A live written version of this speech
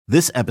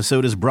This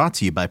episode is brought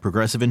to you by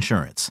Progressive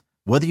Insurance.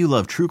 Whether you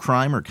love true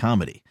crime or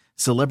comedy,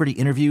 celebrity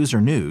interviews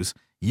or news,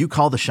 you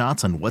call the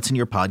shots on what's in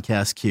your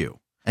podcast queue.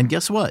 And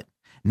guess what?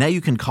 Now you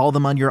can call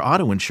them on your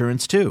auto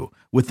insurance too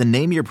with the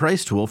Name Your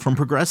Price tool from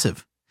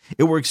Progressive.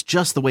 It works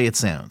just the way it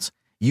sounds.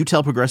 You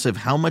tell Progressive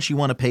how much you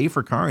want to pay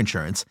for car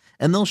insurance,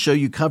 and they'll show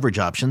you coverage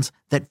options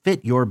that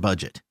fit your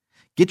budget.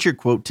 Get your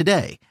quote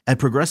today at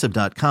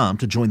Progressive.com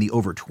to join the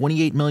over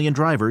 28 million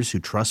drivers who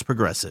trust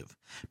Progressive.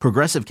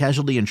 Progressive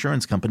Casualty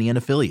Insurance Company and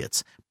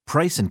Affiliates.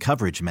 Price and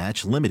coverage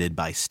match limited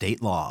by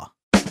state law.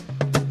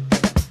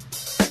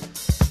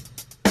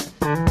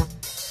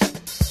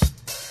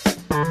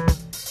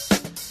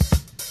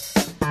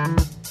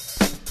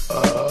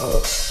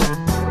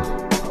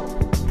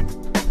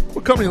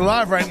 We're coming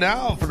live right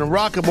now from the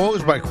Rocket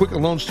Mortgage by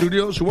Quicken Loan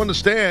Studios, who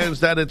understands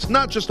that it's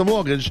not just a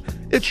mortgage,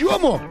 it's your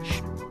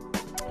mortgage.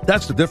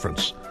 That's the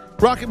difference.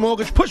 Rocket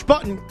Mortgage, push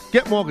button,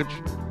 get mortgage.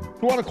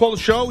 If you want to call the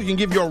show, you can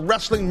give your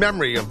wrestling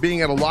memory of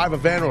being at a live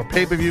event or a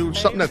pay-per-view,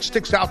 something that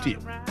sticks out to you.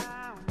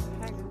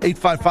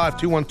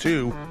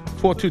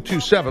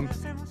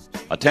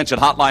 855-212-4227. Attention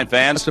hotline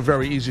fans. That's a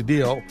very easy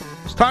deal.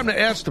 It's time to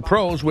ask the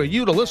pros, where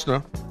you, the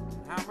listener,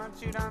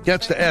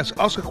 gets to ask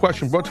us a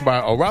question brought to you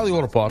by O'Reilly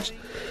Auto Parts.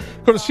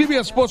 Go to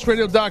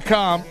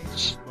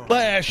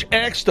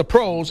CBSSportsRadio.com/ask the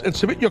pros and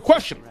submit your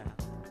question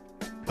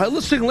by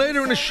listening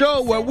later in the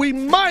show, where we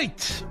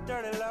might,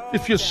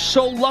 if you're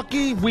so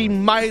lucky, we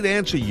might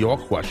answer your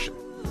question.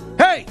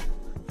 Hey,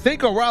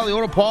 think O'Reilly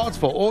Auto Parts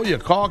for all your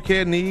car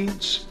care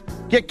needs.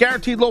 Get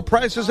guaranteed low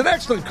prices and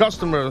excellent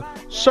customer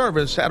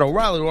service at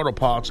O'Reilly Auto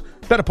Parts.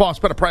 Better parts,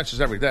 better prices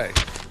every day.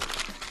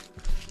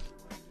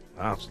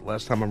 Wow, it's the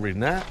last time I'm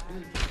reading that.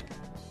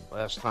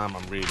 Last time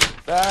I'm reading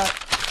that.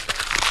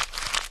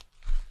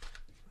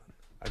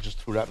 I just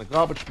threw that in the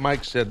garbage.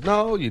 Mike said,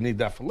 no, you need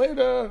that for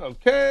later.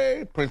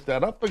 Okay, print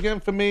that up again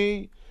for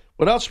me.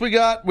 What else we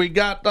got? We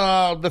got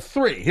the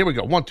three. Here we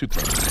go. 1, 2,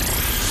 3.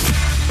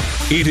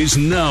 It is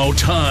now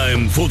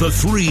time for the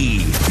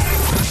three.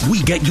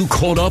 We get you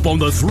caught up on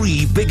the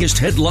three biggest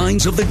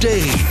headlines of the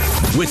day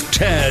with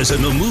Taz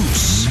and the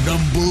Moose.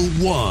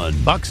 Number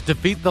 1. Bucks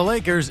defeat the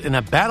Lakers in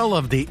a battle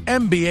of the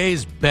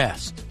NBA's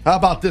best. How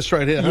about this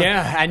right here? Huh?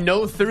 Yeah, and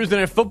no Thursday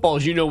Night Football,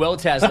 as you know well,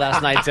 Taz,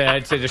 last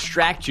night to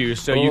distract you.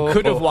 So you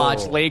could have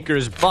watched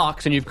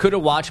Lakers-Bucks, and you could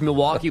have watched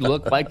Milwaukee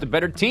look like the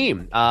better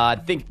team. I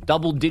think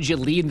double-digit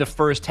lead in the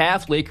first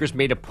half. Lakers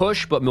made a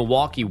push, but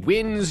Milwaukee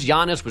wins.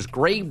 Giannis was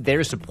great.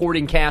 Their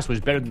supporting cast was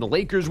better than the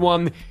Lakers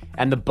one.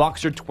 And the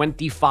Bucks are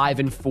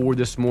 25-4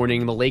 this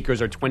morning. The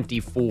Lakers are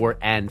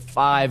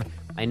 24-5.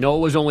 I know it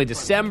was only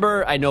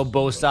December. I know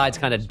both sides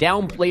kind of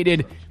downplayed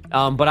it.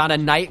 But on a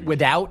night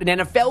without an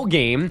NFL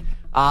game,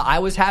 I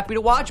was happy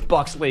to watch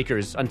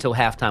Bucks-Lakers until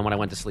halftime when I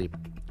went to sleep.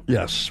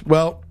 Yes.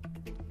 Well,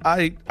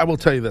 I will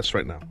tell you this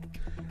right now.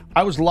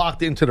 I was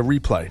locked into the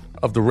replay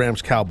of the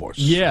Rams-Cowboys.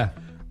 Yeah.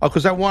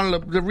 Because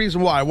the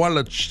reason why I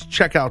wanted to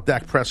check out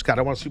Dak Prescott,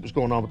 I want to see what's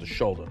going on with the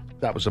shoulder.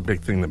 That was a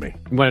big thing to me.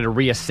 You wanted to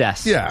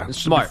reassess. Yeah.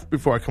 Smart.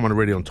 Before I come on the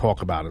radio and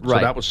talk about it. Right.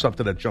 So that was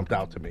something that jumped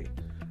out to me.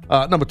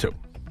 Number 2.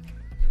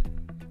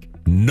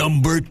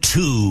 Number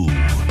 2.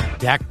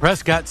 Dak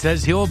Prescott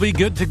says he will be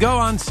good to go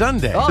on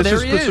Sunday. Oh, This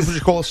there he is is. what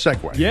you call a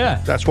segue.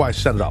 Yeah. That's why I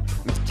set it up.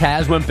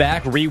 Taz went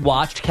back,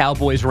 rewatched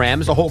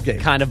Cowboys-Rams. The whole game.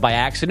 Kind of by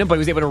accident, but he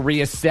was able to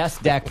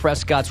reassess Dak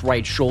Prescott's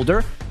right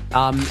shoulder.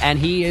 And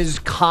he is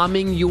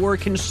calming your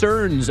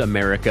concerns,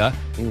 America.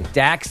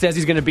 Dak says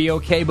he's going to be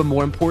okay, but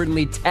more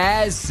importantly,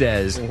 Taz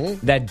says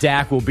that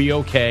Dak will be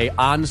okay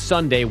on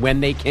Sunday when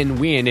they can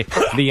win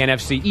the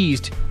NFC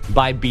East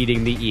by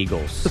beating the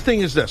Eagles. The thing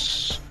is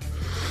this.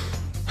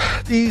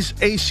 These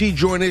AC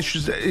joint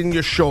issues in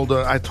your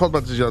shoulder, I talked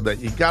about this the other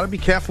day. You got to be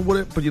careful with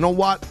it, but you know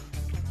what?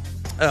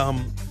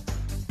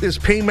 There's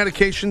pain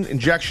medication,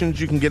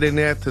 injections you can get in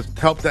there to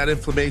help that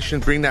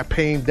inflammation, bring that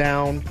pain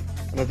down.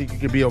 And I think you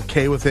could be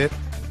okay with it.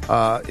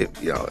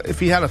 If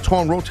he had a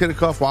torn rotator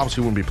cuff, well,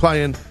 obviously he wouldn't be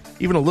playing.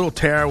 Even a little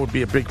tear would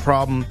be a big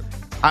problem.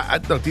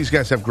 Look, these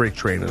guys have great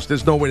trainers.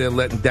 There's no way they're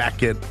letting Dak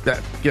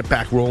get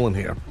back rolling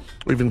here.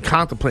 We've been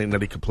contemplating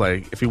that he could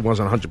play if he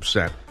wasn't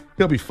 100%.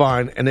 He'll be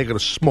fine, and they're going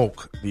to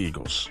smoke the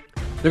Eagles.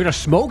 They're going to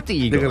smoke the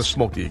Eagles? They're going to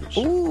smoke the Eagles.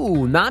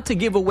 Ooh, not to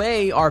give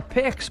away our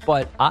picks,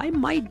 but I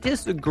might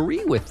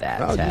disagree with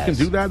that, You Taz. can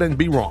do that and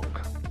be wrong.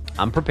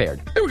 I'm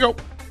prepared. Here we go.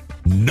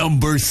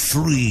 Number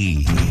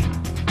 3.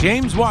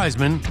 James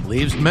Wiseman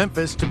leaves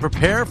Memphis to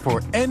prepare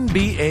for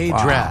NBA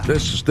draft.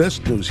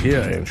 This news here,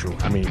 Andrew.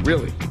 I mean,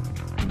 really.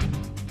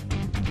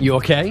 You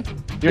okay?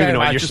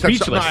 You're I you're just had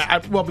speechless.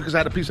 because I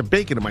had a piece of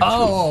bacon in my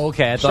Oh, tooth.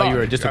 okay. I thought you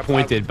were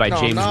disappointed by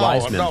James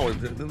Wiseman. No,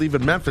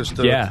 leaving Memphis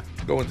to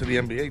go into the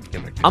NBA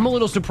gimmick. I'm a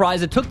little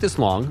surprised it took this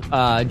long.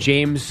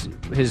 James,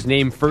 his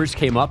name first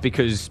came up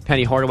because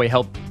Penny Hardaway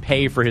helped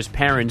pay for his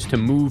parents to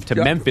move to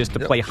Memphis to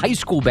play high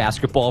school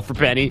basketball for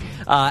Penny,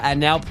 and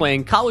now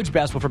playing college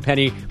basketball for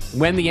Penny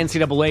when the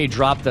NCAA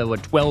dropped a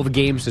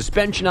 12-game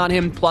suspension on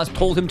him, plus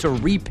told him to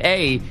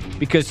repay,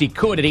 because he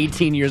could at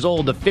 18 years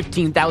old, the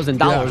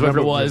 $15,000, whatever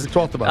it was,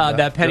 talked about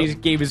that Penny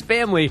gave his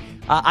family.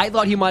 I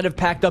thought he might have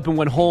packed up and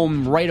went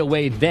home right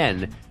away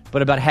then.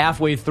 But about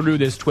halfway through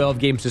this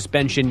 12-game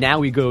suspension,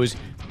 now he goes,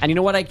 and you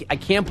know what? I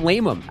can't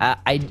blame him. I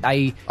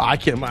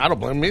can't. I don't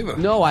blame him either.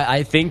 No,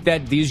 I think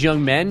that these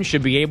young men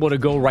should be able to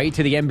go right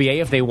to the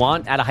NBA if they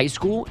want out of high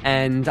school,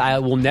 and I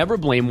will never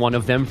blame one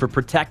of them for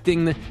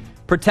protecting the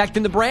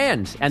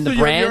brand, and the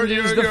brand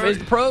is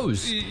the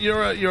pros.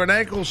 You're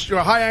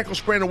a high ankle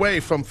sprain away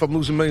from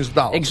losing millions of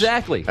dollars.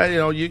 Exactly.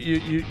 And,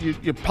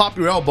 you pop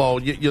your elbow,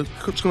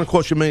 it's going to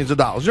cost you millions of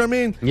dollars. You know what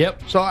I mean?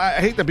 Yep. So I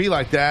hate to be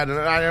like that, and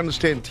I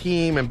understand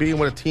team and being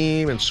with a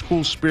team and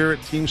school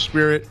spirit, team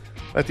spirit.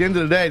 At the end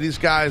of the day, these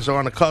guys are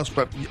on the cusp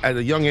at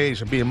a young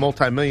age of being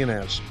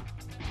multimillionaires.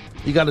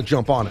 You got to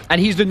jump on it.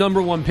 And he's the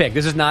number one pick.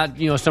 This is not,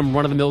 some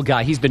run-of-the-mill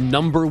guy. He's the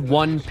number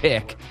one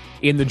pick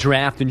in the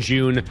draft in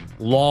June.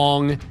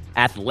 Long,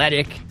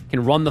 athletic,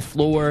 can run the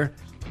floor,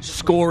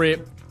 score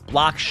it,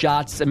 block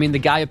shots. I mean, the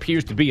guy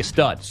appears to be a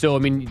stud. So, I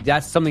mean,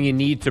 that's something you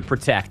need to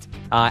protect.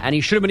 And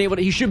he should have been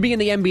he should be in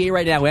the NBA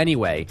right now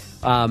anyway.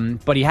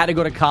 But he had to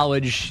go to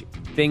college.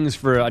 Things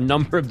for a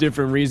number of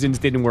different reasons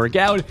didn't work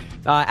out.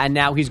 And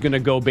now he's going to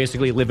go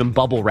basically live in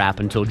bubble wrap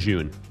until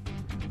June.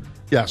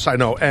 Yes, I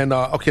know. And,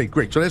 okay,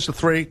 great. So there's the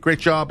three. Great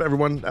job,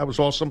 everyone. That was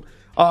awesome.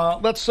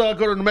 Let's go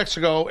to New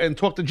Mexico and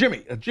talk to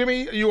Jimmy.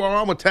 Jimmy, you are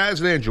on with Taz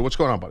and Andrew. What's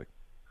going on, buddy?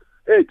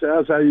 Hey,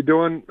 Taz, how you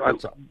doing?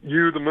 What's up?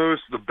 You, the Moose,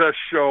 the best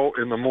show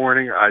in the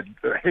morning.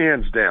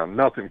 Hands down,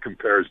 nothing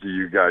compares to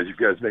you guys. You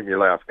guys make me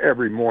laugh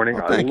every morning.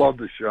 Oh, I love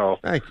the show.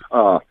 Thank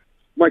you.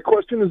 My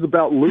question is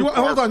about Luke.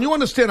 Hold on. You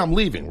understand I'm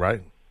leaving,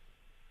 right?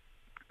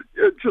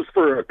 Just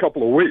for a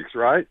couple of weeks,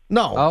 right?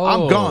 No,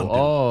 I'm gone. Dude.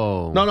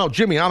 Oh. No,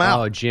 Jimmy, I'm out.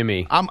 Oh,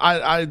 Jimmy.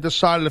 I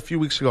decided a few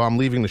weeks ago I'm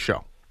leaving the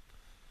show.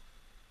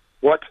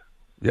 What?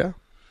 Yeah.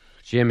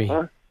 Jimmy.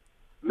 Huh?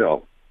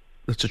 No.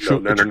 It's a true.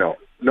 No,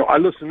 I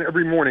listen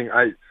every morning.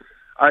 I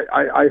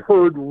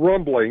heard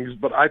rumblings,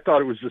 but I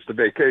thought it was just a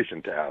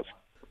vacation, Taz.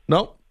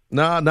 No,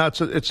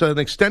 it's an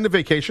extended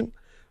vacation.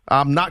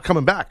 I'm not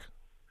coming back.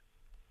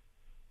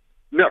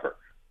 Never.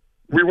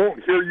 We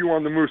won't hear you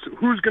on the Moose.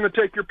 Who's going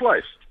to take your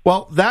place?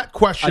 Well, that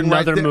question,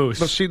 another right there, Moose.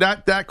 But see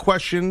that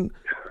question,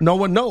 no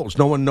one knows.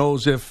 No one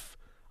knows if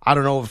I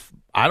don't know.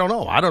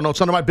 It's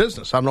none of my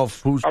business. I don't know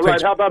if who's. All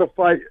right. How about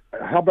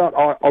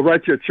I'll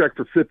write you a check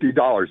for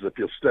 $50 if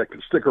you'll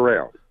stick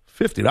around.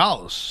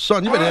 $50,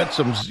 son. You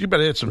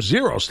better add some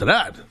zeros to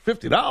that.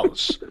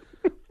 $50.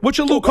 What's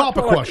your Luke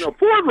Harper question? I can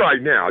afford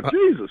right now.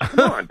 Jesus,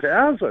 come on,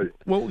 Taz.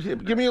 Well,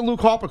 give me a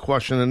Luke Harper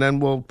question, and then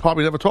we'll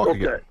probably never talk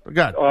again.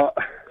 God. What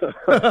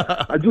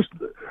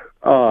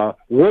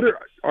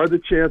are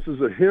the chances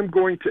of him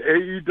going to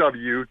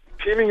AEW,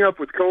 teaming up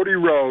with Cody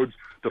Rhodes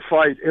to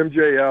fight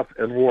MJF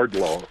and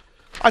Wardlow?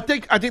 I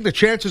think the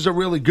chances are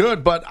really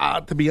good, but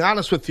to be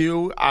honest with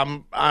you,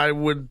 I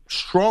would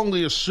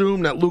strongly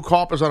assume that Luke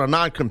Harper's on a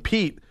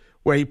non-compete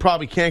where he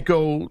probably can't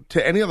go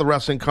to any other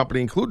wrestling company,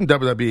 including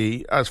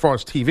WWE, as far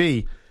as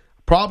TV,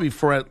 probably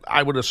for,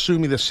 I would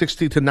assume, either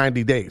 60 to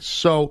 90 days.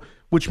 So,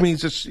 which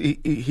means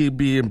he'd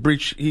be in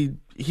breach. He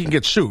can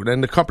get sued,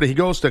 and the company he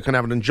goes to can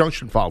have an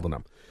injunction filed on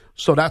him.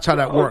 So that's how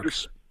that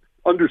works.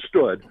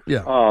 Understood.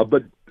 Yeah.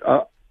 But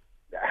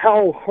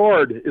how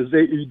hard is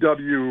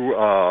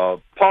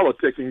AEW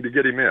politicking to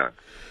get him in?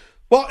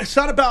 Well, it's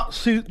not about,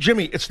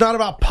 Jimmy, it's not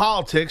about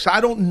politics. I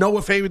don't know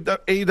if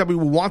AEW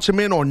wants him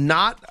in or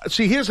not.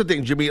 See, here's the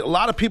thing, Jimmy. A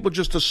lot of people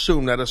just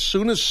assume that as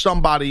soon as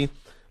somebody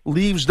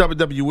leaves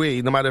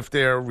WWE, no matter if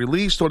they're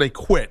released or they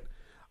quit,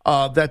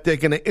 that they're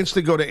going to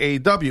instantly go to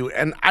AEW.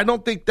 And I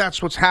don't think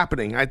that's what's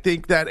happening. I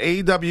think that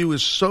AEW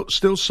is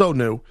still so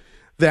new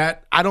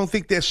that I don't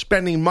think they're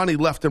spending money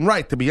left and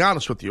right, to be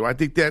honest with you. I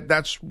think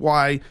that's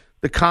why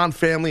the Khan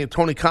family and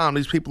Tony Khan,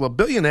 these people are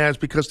billionaires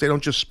because they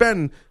don't just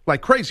spend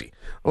like crazy,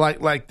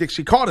 like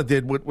Dixie Carter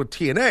did with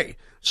TNA.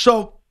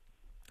 So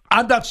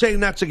I'm not saying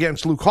that's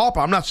against Luke Harper.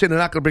 I'm not saying they're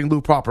not going to bring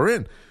Luke Harper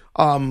in.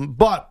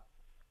 But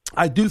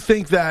I do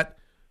think that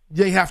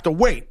they have to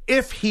wait.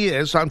 If he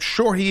is, I'm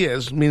sure he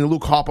is, meaning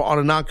Luke Harper, on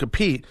a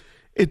non-compete,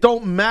 it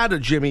don't matter,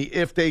 Jimmy,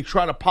 if they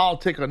try to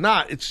politic or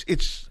not.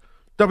 It's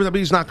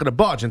WWE's not going to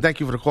budge, and thank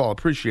you for the call. I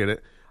appreciate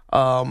it.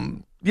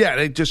 Yeah,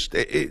 they just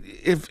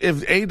if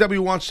AEW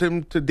wants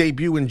him to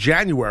debut in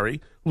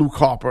January, Luke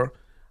Harper,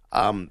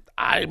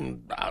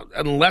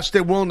 unless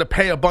they're willing to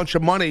pay a bunch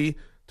of money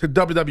to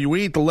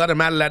WWE to let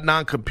him out of that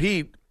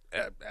non-compete,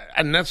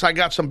 unless I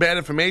got some bad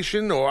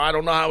information or I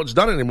don't know how it's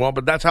done anymore,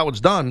 but that's how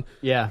it's done.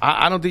 Yeah,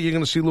 I don't think you're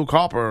going to see Luke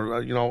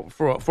Harper,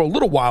 for a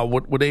little while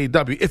with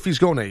AEW if he's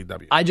going to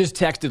AEW. I just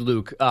texted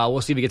Luke. We'll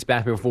see if he gets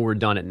back before we're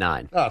done at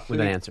 9 with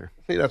an answer.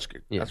 See, that's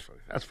good. Yeah.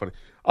 That's funny.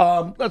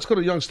 Let's go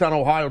to Youngstown,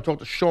 Ohio, and talk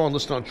to Sean,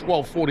 listening on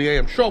 1240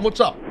 AM. Sean, what's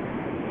up?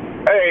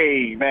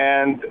 Hey,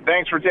 man.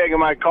 Thanks for taking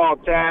my call,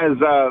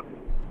 Taz.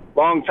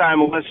 Long-time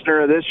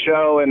listener of this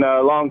show and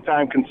a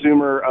long-time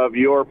consumer of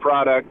your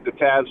product, the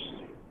Taz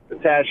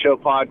Show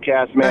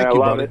podcast, man. Thank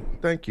you, I love buddy. it.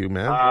 Thank you,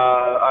 man.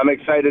 I'm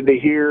excited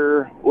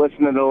to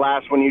listen to the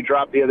last one you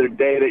dropped the other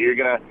day, that you're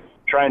going to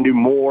try and do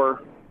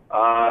more.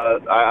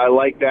 I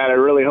like that. I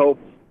really hope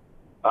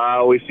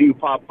we see you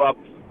pop up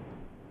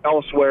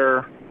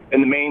elsewhere in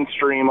the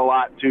mainstream a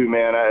lot too,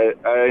 man. I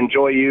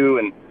enjoy you,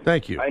 and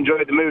Thank you. I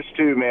enjoyed the Moose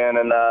too, man,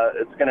 and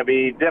it's going to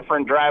be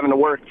different driving to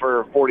work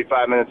for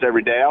 45 minutes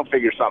every day. I'll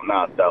figure something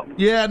out, though.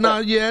 Yeah,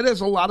 there's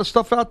a lot of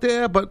stuff out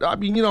there, but I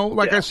mean,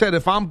 I said,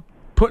 if I'm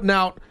putting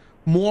out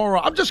more,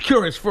 I'm just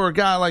curious for a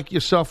guy like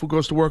yourself who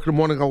goes to work in the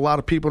morning. A lot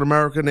of people in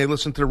America, and they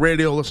listen to the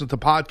radio, listen to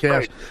podcasts.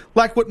 Right.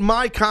 Like with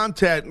my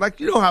content, like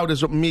you know how it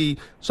is with me.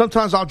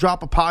 Sometimes I'll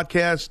drop a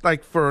podcast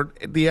like for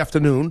the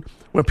afternoon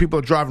when people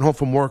are driving home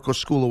from work or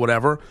school or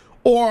whatever.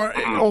 Or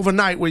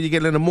overnight where you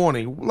get in the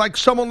morning. Like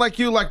someone like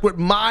you, like with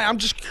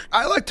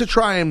I like to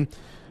try and,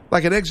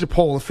 like an exit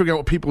poll and figure out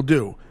what people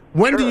do.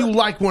 When do you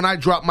like when I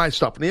drop my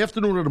stuff? In the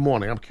afternoon or the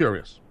morning? I'm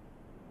curious.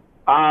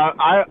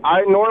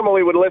 I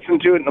normally would listen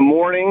to it in the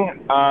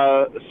morning,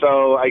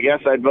 so I guess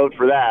I'd vote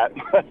for that.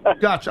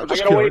 Gotcha. I'm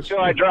just I gotta curious. wait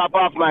till I drop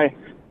off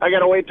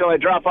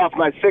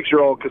my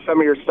 6-year-old because some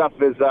of your stuff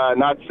is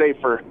not safe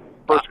for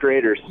first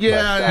graders.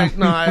 Yeah,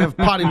 no, I have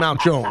Potty Mount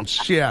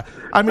Jones. Yeah.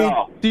 I mean,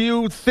 Do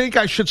you think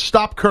I should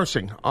stop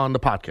cursing on the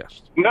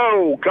podcast?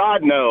 No,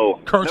 God,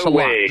 no. Curse no a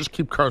lot. way. Just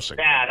keep cursing.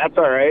 Yeah, that's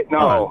all right. No.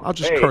 All right, I'll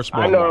just curse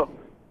more. I know.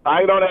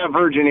 I don't have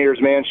virgin ears,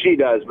 man. She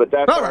does, but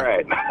that's all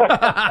right.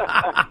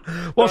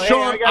 Well, so,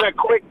 Sean, I got a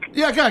quick.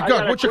 Yeah, go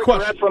ahead. What's your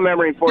question? Wrestling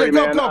memory for you,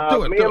 man.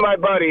 Do it. Me and my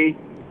buddy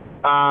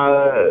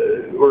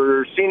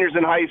were seniors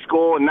in high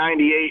school in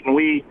 '98, and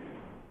we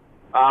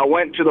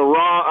went to the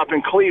Raw up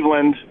in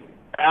Cleveland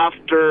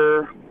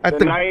after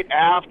the night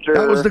after.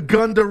 That was the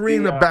Gund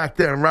Arena back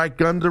then, right?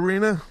 Gund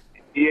Arena?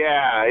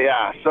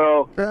 Yeah.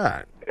 So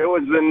it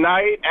was the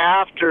night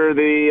after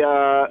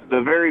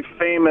the very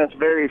famous,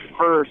 very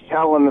first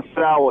Hell in the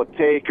Cell with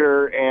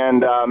Taker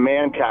and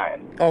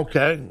Mankind.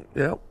 Okay,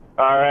 yep.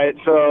 All right,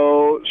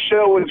 so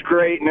show was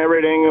great and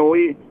everything, and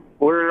we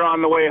were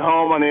on the way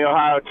home on the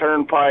Ohio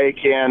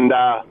Turnpike and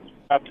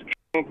have to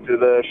drink to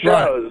the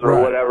shows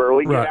or whatever.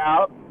 We get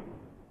out.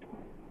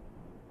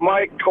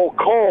 Michael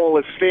Cole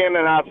is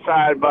standing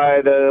outside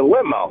by the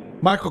limo.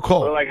 Michael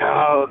Cole. We're like,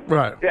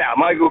 yeah,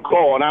 Michael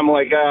Cole. And I'm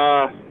like,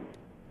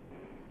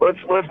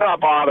 let's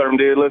not bother him,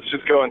 dude. Let's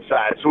just go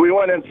inside. So we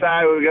went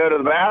inside. We go to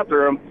the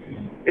bathroom.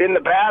 In the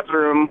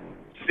bathroom,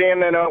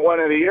 standing at one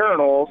of the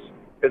urinals,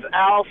 is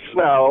Al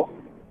Snow.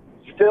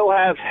 Still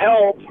has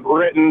help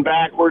written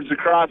backwards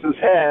across his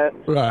head,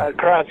 and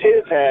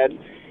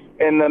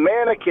the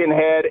mannequin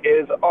head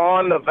is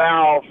on the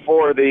valve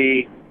for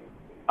the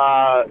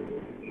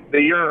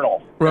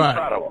urinal in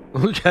front of him.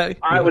 Okay.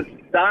 I was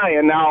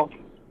dying. Now,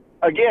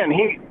 again,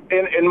 he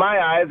in my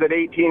eyes at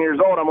 18 years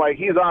old, I'm like,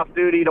 he's off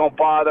duty, don't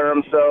bother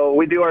him. So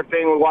we do our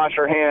thing, we wash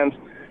our hands.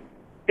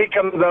 He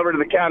comes over to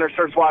the counter,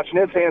 starts washing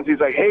his hands. He's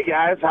like, hey,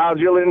 guys, how'd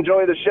you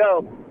enjoy the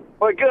show? I'm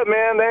like, good,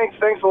 man,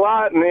 thanks a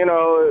lot, and,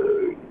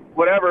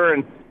 whatever.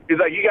 And he's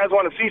like, you guys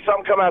want to see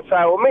something? Come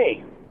outside with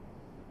me.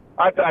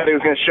 I thought he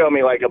was going to show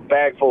me, like, a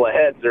bag full of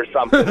heads or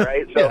something,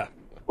 right? So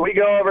we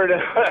go over to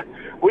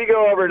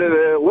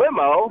the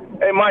limo.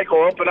 Hey,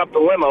 Michael, open up the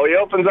limo. He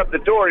opens up the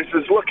door. He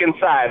says, look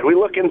inside. We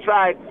look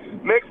inside.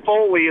 Mick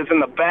Foley is in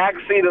the back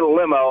seat of the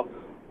limo.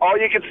 All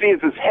you can see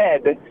is his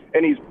head,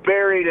 and he's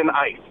buried in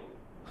ice.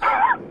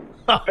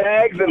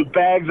 Bags and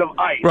bags of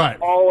ice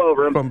all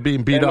over him. From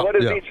being beat up. What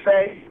does he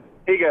say?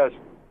 He goes,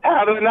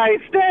 have a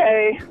nice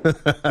day.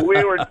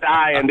 We were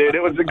dying, dude.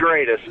 It was the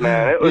greatest,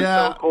 man. It was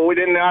so cool. We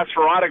didn't ask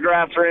for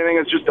autographs or anything.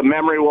 It's just a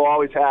memory we'll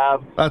always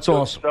have. That's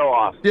awesome. So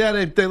awesome. Yeah,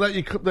 they let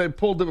you. They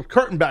pulled the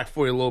curtain back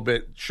for you a little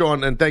bit,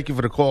 Sean. And thank you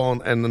for the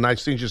call and the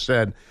nice things you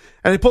said.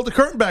 And they pulled the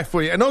curtain back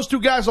for you. And those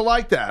two guys are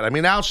like that. I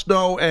mean, Al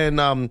Snow and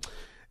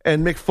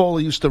Mick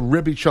Foley used to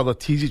rib each other,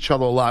 tease each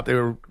other a lot. They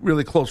were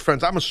really close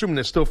friends. I'm assuming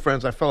they're still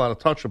friends. I fell out of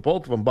touch with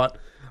both of them, but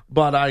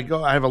I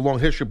have a long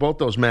history with both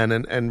those men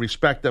and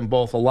respect them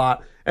both a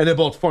lot. And they're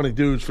both funny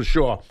dudes for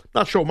sure.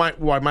 Not sure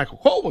why Michael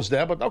Cole was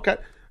there, but okay.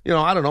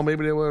 I don't know.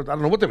 Maybe they were. I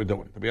don't know what they were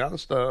doing, to be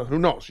honest. Who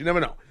knows? You never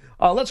know.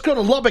 Let's go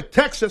to Lubbock,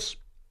 Texas.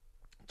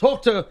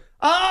 Talk to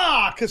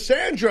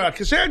Cassandra.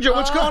 Cassandra,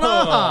 what's going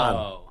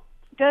on?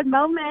 Good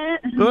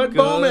moment.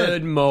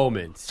 Good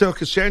moment. So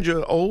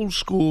Cassandra, old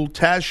school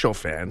Taz Show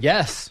fan.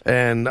 Yes.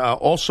 And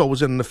also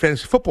was in the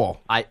fantasy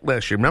football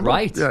last year. Remember?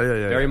 Right. Yeah.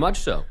 Very much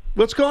so.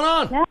 What's going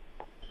on? Yeah.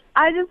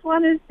 I just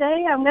want to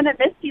say I'm going to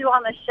miss you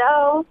on the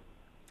show.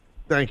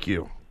 Thank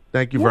you.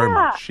 Thank you very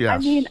much. Yes. I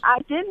mean, I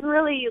didn't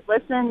really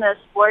listen to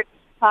sports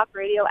talk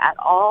radio at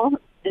all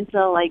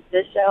until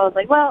this show. I was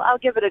like, well, I'll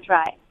give it a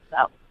try.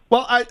 So.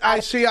 Well,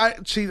 I see.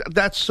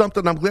 That's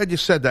something. I'm glad you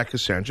said that,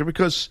 Cassandra,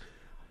 because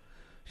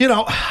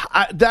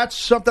that's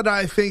something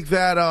I think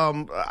that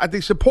I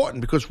think is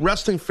important because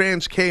wrestling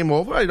fans came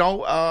over,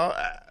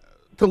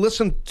 to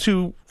listen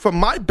to from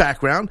my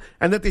background,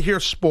 and then to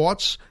hear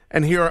sports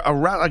and hear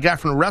a guy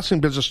from the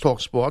wrestling business talk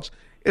sports.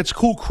 It's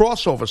cool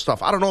crossover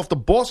stuff. I don't know if the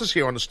bosses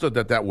here understood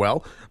that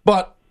well,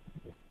 but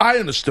I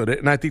understood it,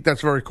 and I think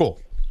that's very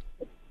cool.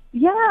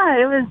 Yeah,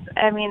 it was.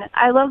 I mean,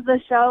 I love the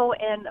show,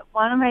 and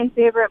one of my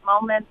favorite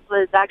moments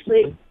was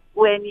actually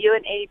when you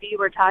and AB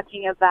were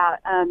talking about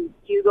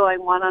you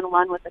going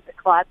one-on-one with the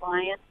Claude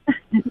Lion.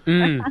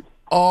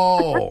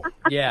 Oh.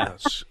 Yeah.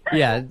 Yes.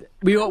 Yeah.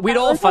 We'd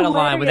all fight a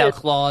lion without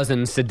claws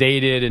and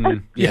sedated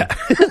and... Yeah.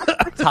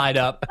 tied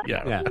up.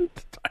 Yeah.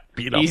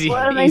 Beat up. Easy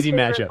One of my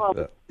favorite matchup.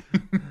 moments.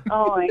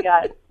 Oh my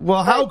God.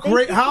 Well,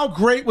 how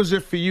great was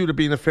it for you to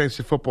be in the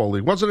Fantasy Football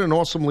League? Wasn't it an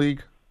awesome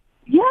league?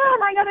 Yeah,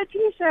 and I got a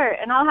T-shirt,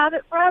 and I'll have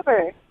it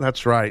forever.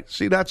 That's right.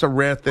 See, that's a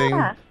rare thing.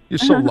 Yeah. You're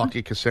so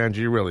lucky,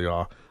 Cassandra. You really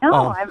are.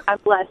 No, I'm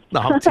blessed.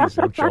 No, I'm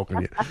teasing. I'm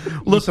joking you.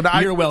 Listen,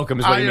 You're welcome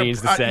is what he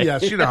means to say.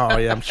 Yes, you know how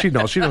I am. She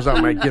knows. She knows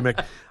I'm my gimmick.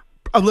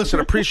 Listen,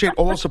 appreciate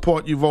all the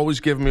support you've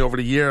always given me over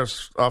the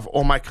years of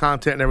all my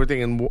content and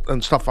everything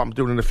and stuff I'm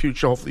doing in the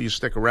future. Hopefully you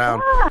stick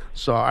around.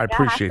 So I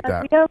appreciate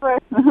that.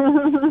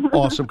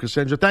 Awesome,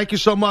 Cassandra. Thank you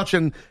so much,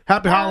 and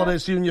happy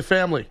holidays to you and your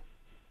family.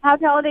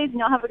 Happy holidays, and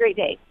y'all have a great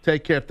day.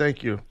 Take care.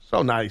 Thank you.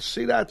 So nice.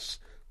 See, that's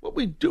what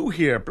we do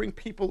here. Bring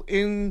people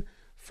in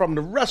from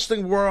the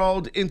wrestling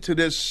world into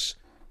this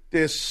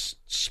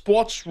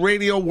sports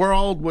radio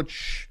world,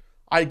 which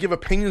I give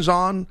opinions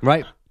on.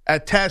 Right.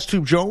 At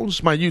TazTube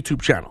Jones, my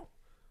YouTube channel.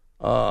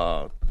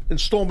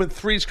 Installment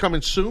 3 is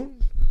coming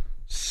soon.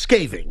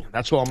 Scathing.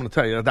 That's all I'm going to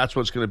tell you. That's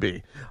what it's going to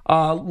be.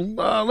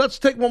 Let's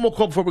take one more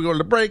call before we go to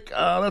the break.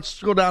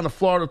 Let's go down to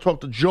Florida to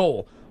talk to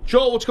Joel.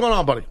 Joel, what's going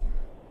on, buddy?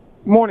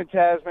 Morning,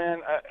 Taz,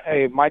 man.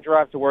 Hey, my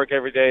drive to work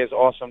every day is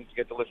awesome to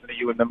get to listen to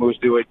you and the Moose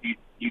do it.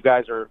 You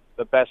guys are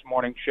the best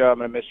morning show. I'm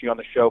going to miss you on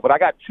the show. But I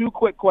got 2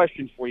 quick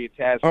questions for you,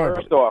 Taz.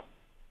 First off,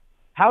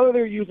 how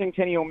they're using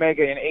Kenny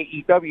Omega in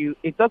AEW,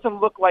 it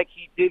doesn't look like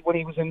he did when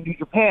he was in New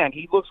Japan.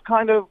 He looks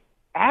kind of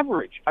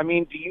average. I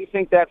mean, do you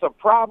think that's a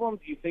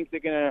problem? Do you think they're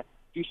going to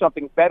do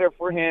something better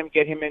for him,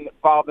 get him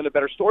involved in a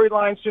better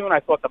storyline soon? I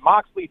thought the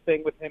Moxley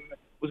thing with him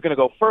was going to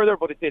go further,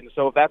 but it didn't.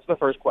 So that's the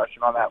first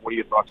question on that. What are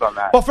your thoughts on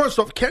that? Well, first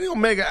off, Kenny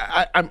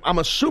Omega, I'm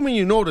assuming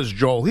you know this,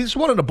 Joel. He's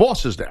one of the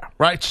bosses there,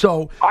 right?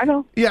 So I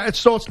know. Yeah,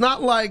 so it's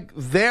not like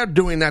they're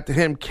doing that to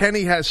him.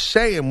 Kenny has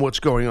say in what's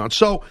going on.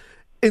 So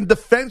in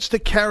defense to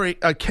Kenny,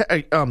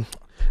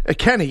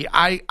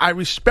 I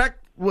respect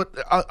what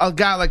a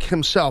guy like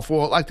himself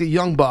or like the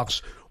Young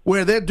Bucks,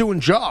 where they're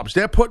doing jobs.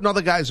 They're putting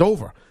other guys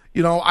over.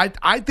 You know,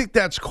 I think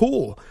that's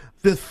cool.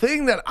 The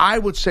thing that I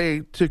would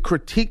say to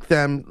critique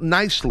them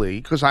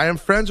nicely, because I am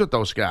friends with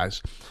those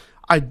guys,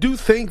 I do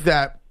think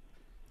that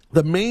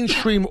the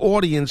mainstream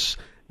audience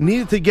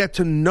needed to get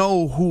to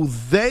know who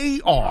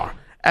they are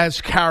as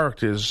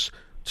characters,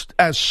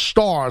 as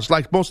stars,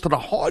 like most of the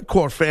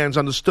hardcore fans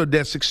understood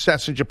their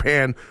success in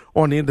Japan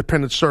on the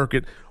independent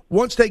circuit.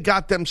 Once they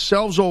got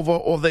themselves over,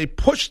 or they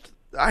pushed,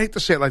 I hate to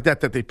say it like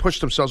that they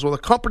pushed themselves, or the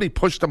company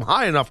pushed them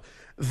high enough,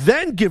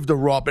 then give the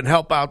rub and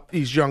help out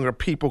these younger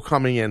people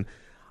coming in.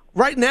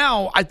 Right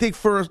now, I think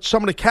for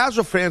some of the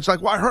casual fans, like,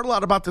 well, I heard a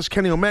lot about this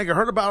Kenny Omega, I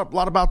heard a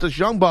lot about this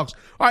Young Bucks.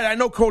 All right, I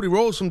know Cody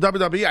Rhodes from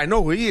WWE. I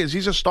know who he is.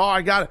 He's a star.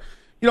 I got it.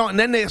 You know, and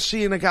then they're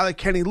seeing a guy like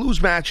Kenny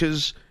lose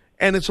matches,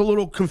 and it's a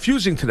little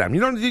confusing to them.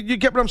 You know, you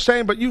get what I'm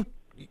saying? But you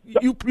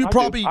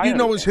probably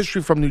know his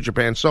history from New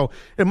Japan, so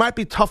it might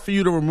be tough for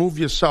you to remove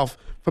yourself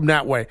from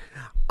that way.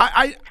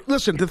 I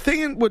listen, the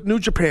thing with New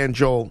Japan,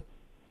 Joel,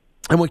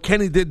 and what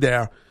Kenny did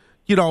there,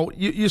 you know,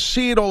 you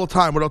see it all the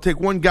time where they'll take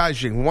one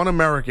Gaijin, one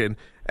American,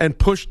 and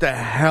push the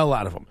hell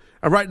out of him.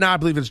 And right now, I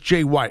believe it's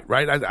Jay White,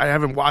 right? I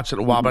haven't watched it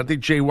in a while, but I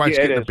think Jay White's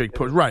getting a big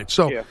push. Right.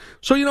 So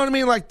you know what I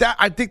mean? Like that,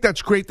 I think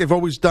that's great. They've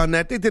always done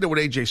that. They did it with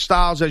AJ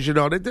Styles, as you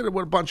know. They did it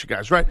with a bunch of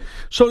guys, right?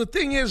 So the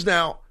thing is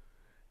now,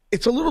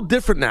 it's a little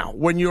different now.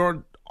 When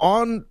you're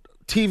on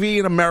TV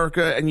in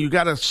America and you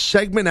got to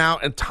segment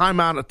out and time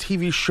out a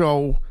TV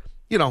show,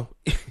 you know,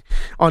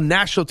 on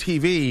national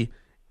TV,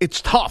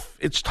 it's tough.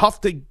 It's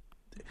tough to...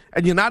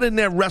 And you're not in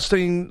there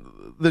wrestling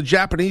the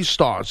Japanese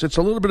stars. It's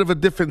a little bit of a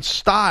different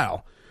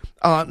style.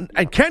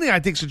 And Kenny, I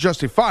think, is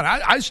just fine.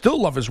 I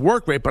still love his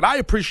work rate, but I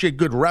appreciate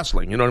good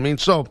wrestling. You know what I mean?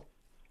 So,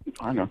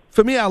 I know.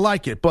 For me, I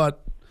like it.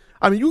 But,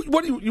 I mean,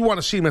 what do you want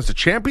to see him as the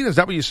champion? Is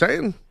that what you're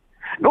saying?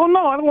 No,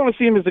 I don't want to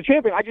see him as the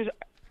champion.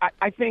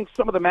 I think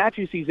some of the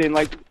matches he's in,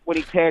 like when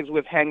he tags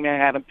with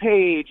Hangman Adam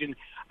Page, and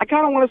I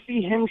kind of want to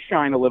see him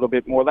shine a little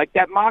bit more. Like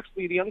that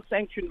Moxley, the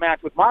unsanctioned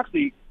match with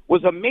Moxley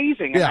was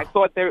amazing, and I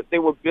thought they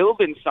were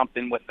building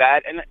something with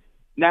that. And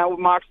now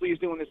Moxley is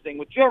doing this thing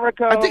with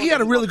Jericho. I think he had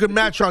a really good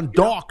match on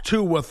Dark,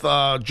 too, with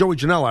Joey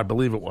Janela, I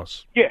believe it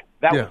was. Yeah,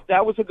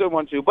 that was a good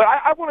one, too. But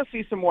I want to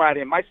see some more out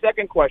of him. My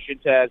second question,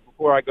 Taz,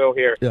 before I go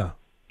here. Yeah.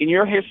 In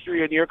your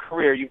history and your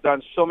career, you've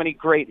done so many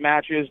great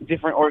matches,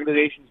 different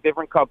organizations,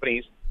 different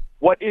companies.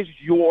 What is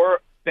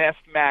your best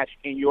match,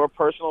 in your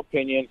personal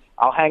opinion?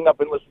 I'll hang up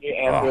and listen to your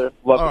answer.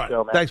 Love the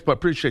show, man. Thanks, bud.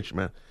 Appreciate you,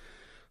 man.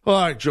 All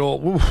right,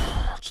 Joel. Oof,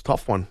 it's a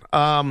tough one.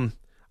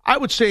 I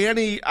would say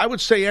any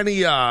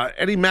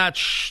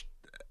match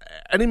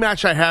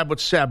I had with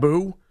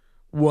Sabu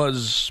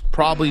was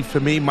probably,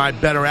 for me, my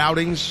better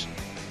outings.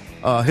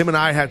 Him and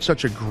I had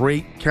such a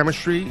great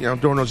chemistry, you know,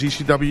 during those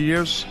ECW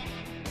years.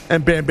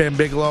 And Bam Bam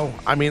Bigelow.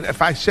 I mean,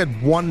 if I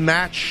said one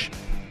match,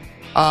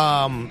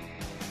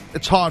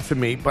 it's hard for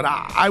me, but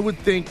I would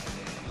think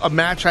a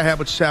match I had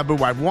with Sabu,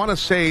 I want to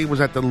say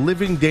was at the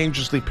Living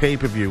Dangerously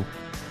pay-per-view,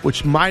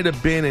 which might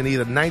have been in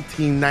either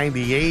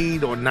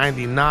 1998 or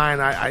 99.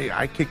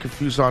 I get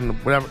confused on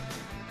whatever.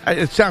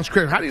 It sounds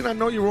crazy. How do you not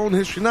know your own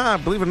history? Nah,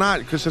 believe it or not,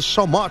 because there's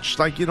so much.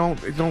 Like, you don't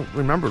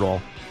remember it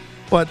all.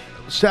 But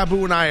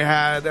Sabu and I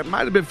had, it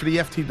might have been for the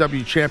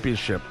FTW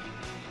Championship.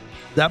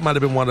 That might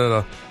have been one of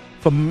the,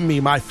 for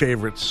me, my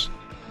favorites.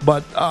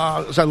 But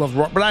as I love,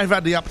 but I've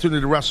had the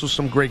opportunity to wrestle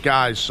some great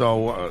guys.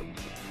 So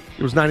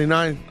it was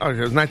 99. Okay,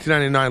 it was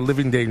 1999.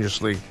 Living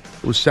Dangerously.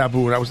 It was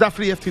Sabu, and I was that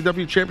for the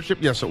FTW Championship.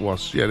 Yes, it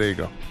was. Yeah, there you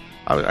go.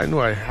 I knew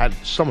I had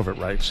some of it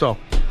right. So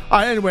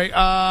anyway,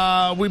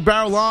 we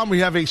barrel on. We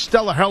have a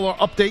Stella Heller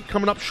update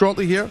coming up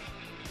shortly here.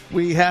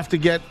 We have to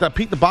get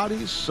Pete the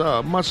Body's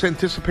much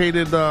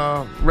anticipated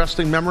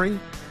wrestling memory.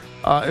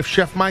 If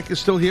Chef Mike is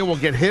still here, we'll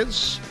get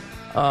his.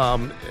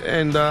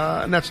 And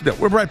that's the deal.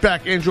 We're right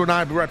back. Andrew and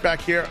I will be right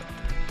back here.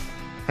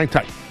 Hang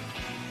tight.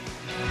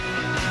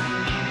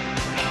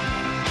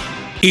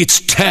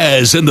 It's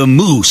Taz and the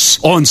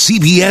Moose on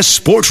CBS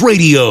Sports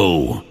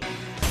Radio.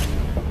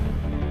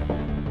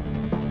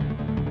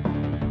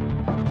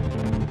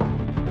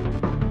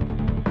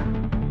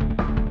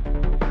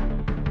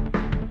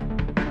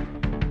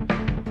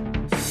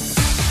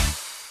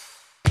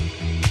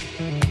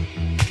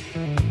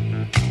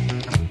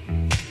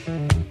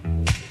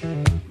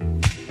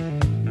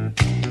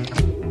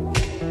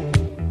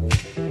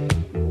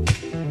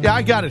 Yeah,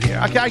 I got it here.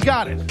 Okay, I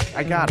got it.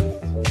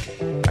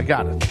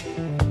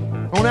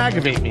 Don't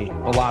aggravate me,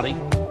 Bilotti.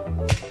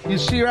 You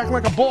see, you're acting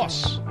like a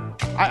boss.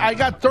 I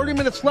got 30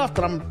 minutes left,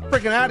 and I'm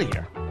freaking out of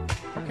here.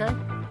 Okay?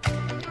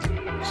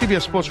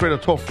 CBS Sports Radio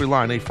toll-free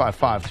line,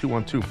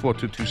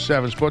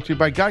 855-212-4227, is brought to you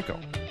by Geico.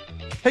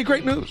 Hey,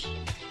 great news.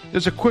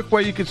 There's a quick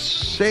way you could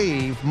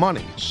save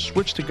money.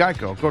 Switch to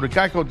Geico. Go to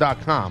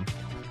geico.com,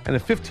 and in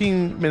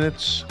 15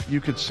 minutes, you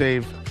could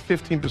save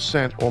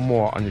 15% or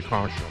more on your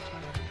car insurance.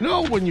 You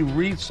know, when you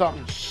read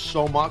something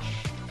so much,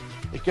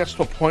 it gets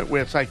to a point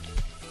where it's like,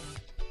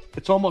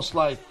 it's almost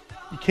like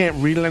you can't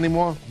read it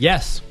anymore.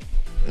 Yes.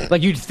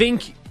 Like you'd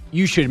think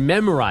you should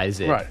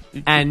memorize it right.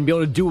 And be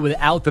able to do it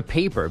without the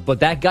paper. But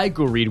that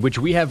Geico read, which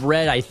we have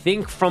read, I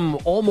think, from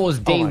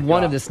almost day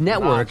one of this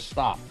network,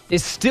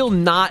 is still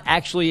not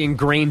actually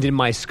ingrained in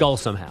my skull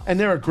somehow. And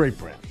they're a great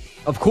brand.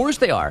 Of course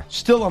they are.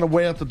 Still on the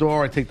way out the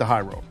door, I take the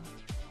high road.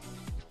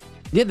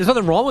 Yeah, there's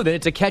nothing wrong with it.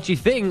 It's a catchy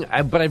thing,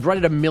 but I've read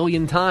it a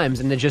million times,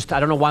 and I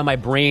don't know why my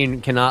brain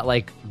cannot,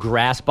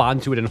 grasp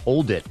onto it and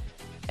hold it.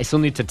 I still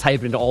need to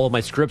type it into all of my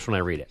scripts when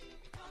I read it.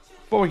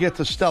 Before we get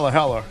to Stella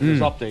Heller,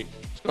 his update,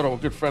 let's go to a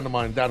good friend of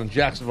mine down in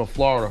Jacksonville,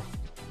 Florida,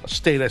 a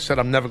state I said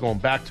I'm never going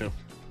back to.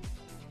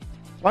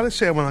 Why did I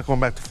say I'm not going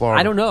back to Florida?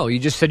 I don't know. You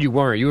just said you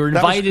weren't. You were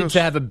invited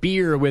to have a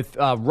beer with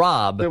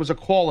Rob. There was a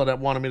caller that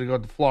wanted me to go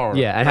to Florida.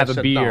 Yeah, and have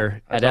a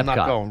beer at Epcot. I'm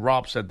not going.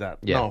 Rob said that.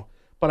 Yeah. No.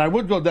 But I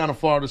would go down to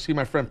Florida to see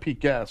my friend Pete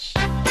Gass.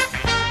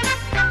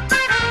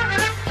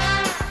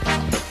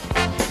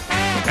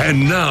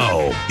 And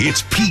now,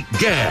 it's Pete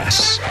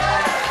Gass.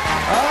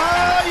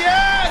 Oh,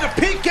 yeah,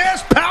 the Pete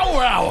Gass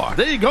Power Hour.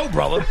 There you go,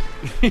 brother.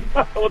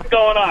 What's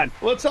going on?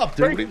 What's up,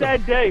 dude? Very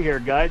sad day here,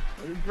 guys.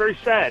 It's very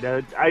sad.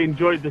 I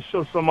enjoyed the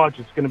show so much.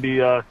 It's going to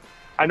be,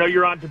 I know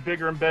you're on to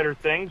bigger and better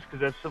things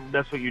because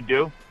that's what you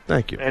do.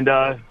 Thank you. And,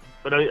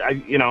 but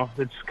I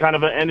it's kind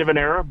of an end of an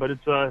era, but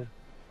it's,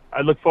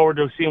 I look forward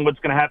to seeing what's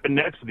going to happen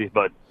next with these,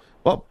 bud.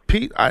 Well,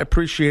 Pete, I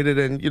appreciate it,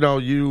 and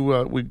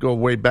we go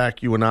way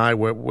back. You and I,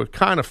 we're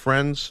kind of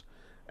friends,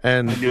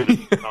 and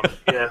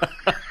yeah.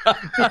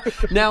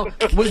 Now,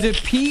 was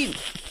it Pete?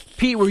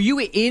 Pete, were you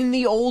in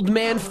the old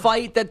man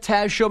fight that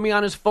Taz showed me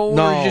on his phone,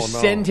 or did you just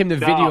send him the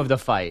video of the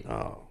fight?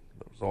 Oh,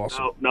 that was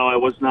awesome. No, I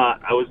was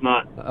not.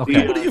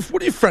 Okay.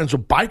 What are you friends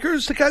with?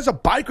 Bikers? The guy's a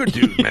biker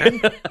dude,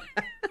 man.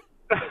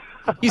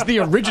 He's the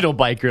original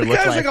biker. The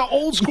guy's like an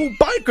old school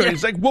biker.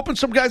 He's like whooping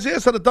some guy's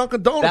ass at a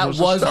Dunkin' Donuts.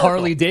 That was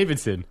Harley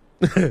Davidson.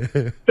 He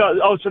was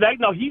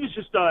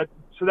just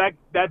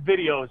that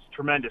video is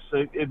tremendous.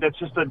 That's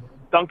just a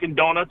Dunkin'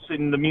 Donuts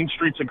in the mean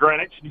streets of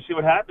Greenwich. You see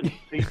what happens.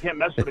 So you can't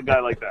mess with a guy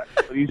like that.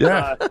 So he's,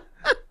 yeah,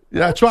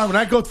 that's right. When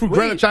I go through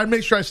Greenwich, I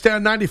make sure I stay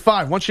on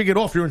 95. Once you get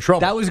off, you're in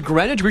trouble. That was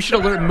Greenwich. We should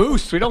have learned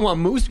Moose. We don't want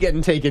Moose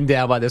getting taken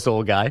down by this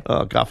old guy.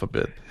 Oh, God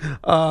forbid.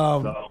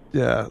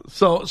 Yeah.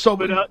 So,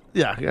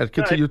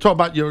 continue. Talk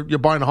about you're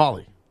buying a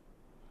Harley.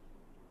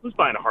 Who's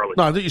buying a Harley?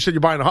 No, I think you said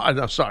you're buying a Harley.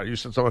 No, sorry, you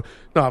said someone.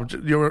 No,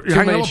 you're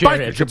hanging out with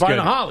bikers. You're buying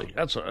a Harley.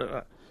 That's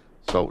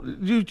so.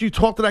 You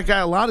talk to that guy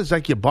a lot. Is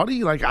that your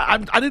buddy? Like I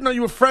didn't know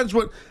you were friends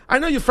with. I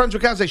know you're friends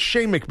with guys like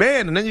Shane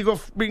McMahon, and then you go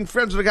being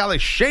friends with a guy like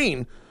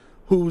Shane,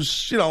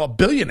 who's a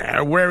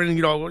billionaire wearing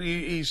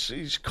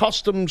he's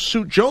custom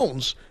suit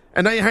Jones,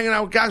 and now you're hanging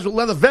out with guys with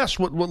leather vests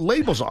with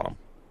labels on them.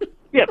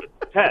 Yeah,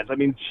 but Taz, I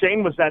mean,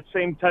 Shane was that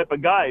same type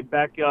of guy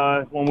back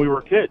when we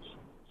were kids.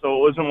 So it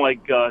wasn't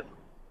like,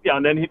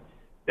 and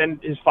then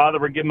his father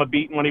would give him a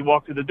beating when he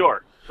walked through the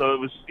door. So it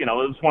was, it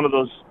was one of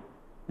those.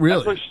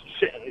 Really?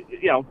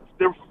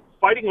 Their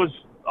fighting was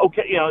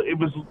okay. It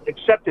was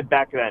accepted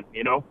back then.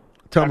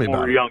 Tell me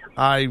about it.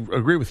 I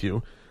agree with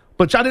you,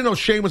 but I didn't know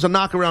Shane was a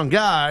knockaround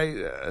guy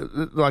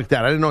like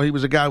that. I didn't know he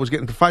was a guy who was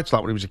getting into fights a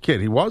lot when he was a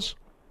kid. He was.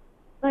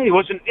 No, he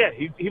wasn't. Yeah,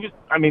 he was.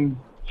 I mean,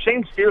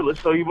 Shane's fearless,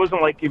 so he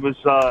wasn't like he was.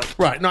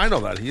 Right. No, I know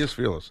that he is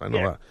fearless. I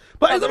know that.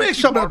 But let me ask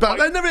you something about.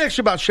 I never asked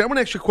you about Shane. I want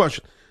to ask you a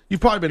question. You've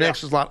probably been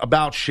asked a lot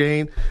about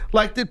Shane.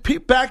 Like,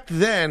 back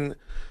then,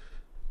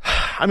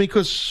 I mean,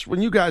 because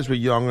when you guys were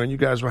younger and you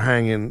guys were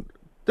hanging,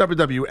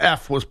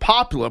 WWF was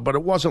popular, but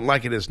it wasn't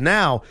like it is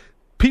now.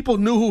 People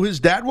knew who his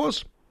dad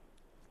was?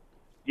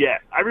 Yeah,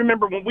 I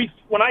remember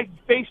when I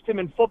faced him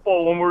in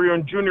football when we were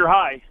in junior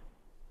high,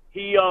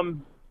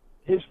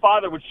 his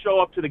father would show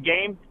up to the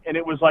game, and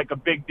it was like a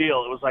big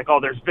deal. It was like,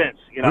 oh, there's Vince.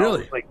 You know?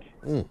 Really? It was like,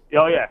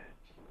 oh, yeah.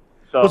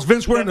 So, was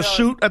Vince wearing a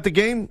suit at the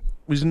game?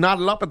 Was he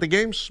knotted up at the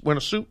games wearing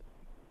a suit?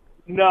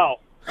 No,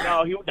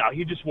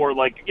 he just wore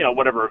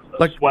whatever,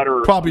 like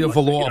sweater. Probably a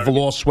velour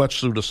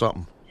sweatsuit or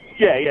something.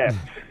 Yeah.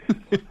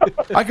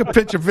 I could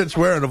picture Vince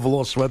wearing a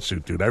velour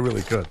sweatsuit, dude. I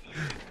really could.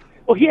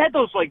 Well, he had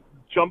those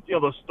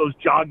those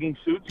jogging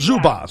suits.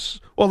 Zubaz.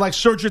 Or like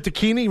Sergio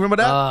Tacchini, remember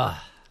that?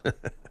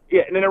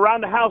 Yeah, and then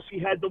around the house he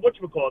had the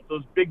whatchamacallit,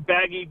 those big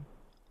baggy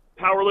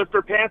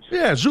powerlifter pants.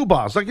 Yeah,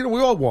 Zubaz. Like, we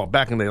all wore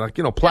back in the day. Like,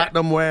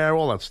 platinum wear,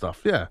 all that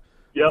stuff. Yeah.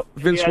 Yep.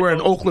 Vince wearing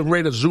Oakland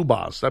Raiders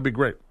Zubaz. That'd be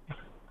great.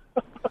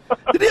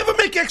 Did he ever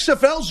make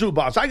XFL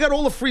Zubaz? I got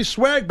all the free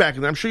swag back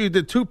then. I'm sure you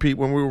did too, Pete,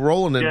 when we were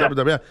rolling in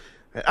WWF.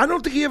 I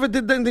don't think he ever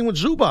did anything with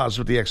Zubaz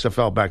with the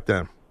XFL back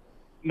then.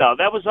 No,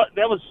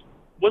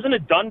 wasn't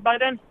it done by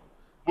then?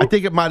 I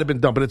think it might have been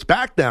done, but it's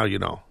back now, Is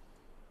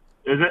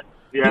it?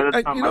 Yeah,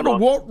 that's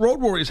the Road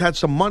Warriors had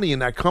some money in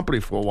that company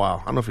for a while.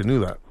 I don't know if you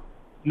knew that.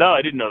 No,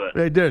 I didn't know that.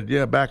 They did,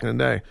 yeah, back in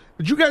the day.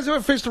 Did you guys ever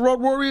face the Road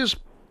Warriors?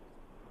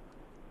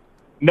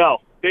 No,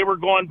 they were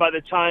gone by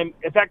the time.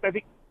 In fact, I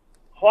think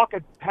Hawk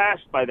had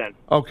passed by then.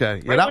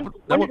 Okay, yeah. Right?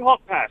 When did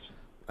Hawk pass?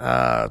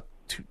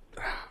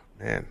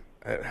 Man,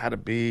 it had to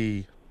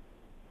be.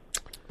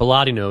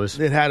 Bilotti knows.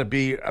 It had to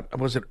be.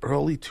 Was it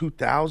early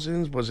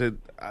 2000s? Was it?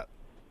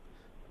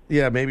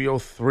 Yeah, maybe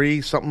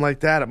 03, something like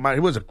that. He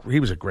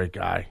was a great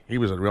guy. He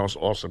was a real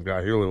awesome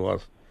guy. He really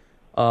was.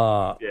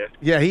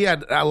 Yeah, he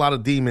had a lot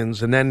of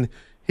demons, and then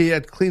he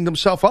had cleaned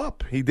himself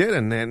up. He did,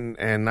 and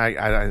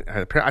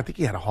I think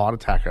he had a heart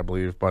attack, I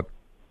believe, but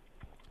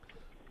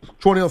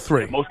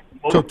 2003.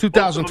 So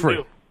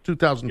 2003.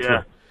 2003.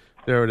 Yeah.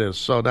 There it is.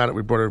 So now that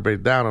we brought everybody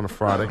down on a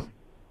Friday.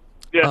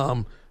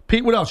 Yeah.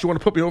 Pete, what else? You want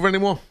to put me over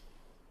anymore?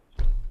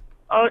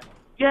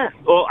 Yeah.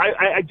 Well,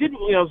 I did.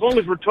 As long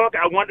as we're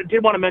talking, I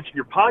did want to mention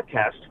your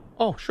podcast.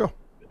 Oh, sure.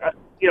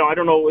 I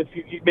don't know if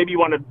maybe you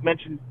want to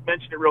mention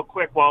it real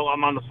quick while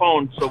I'm on the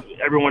phone, so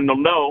everyone will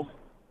know.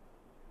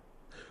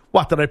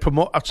 What, did I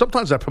promote?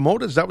 Sometimes I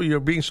promote. Is that what you're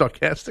being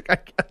sarcastic? I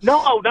guess.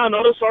 No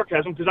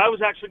sarcasm. Because I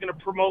was actually going to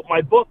promote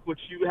my book, which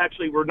you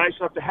actually were nice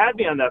enough to have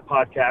me on that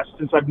podcast.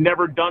 Since I've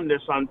never done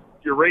this on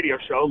your radio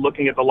show,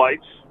 Looking at the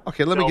Lights.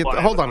 Okay, let me get.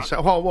 Hold on a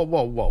second.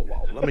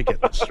 Whoa! Let me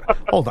get this straight.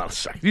 Hold on a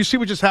second. You see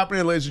what just happened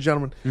here, ladies and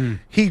gentlemen?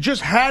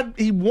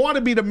 He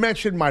wanted me to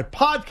mention my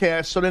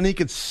podcast so then he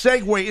could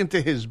segue into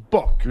his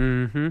book.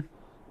 Mm-hmm.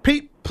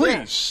 Pete,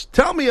 please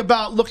tell me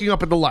about Looking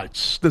Up at the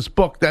Lights. This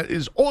book that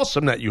is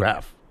awesome that you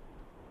have.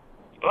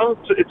 Well,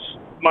 it's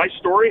my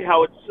story.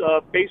 How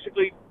it's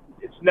basically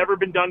it's never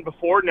been done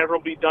before, never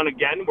will be done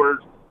again. Where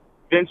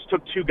Vince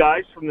took two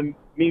guys from the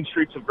mean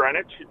streets of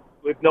Greenwich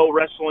with no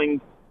wrestling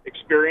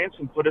experience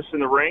and put us in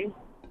the ring,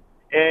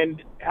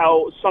 and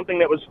how something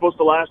that was supposed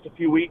to last a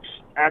few weeks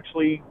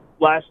actually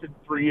lasted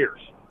 3 years.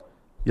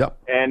 Yep.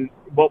 And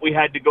what we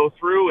had to go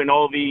through and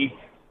all the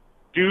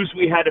dues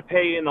we had to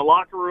pay in the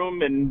locker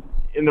room and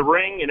in the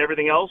ring and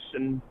everything else,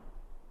 and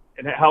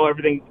how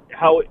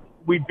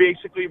we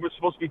basically were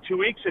supposed to be 2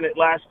 weeks and it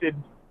lasted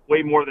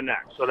way more than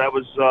that. So that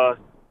was,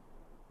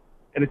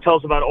 and it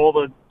tells about all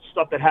the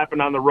stuff that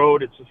happened on the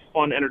road. It's a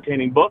fun,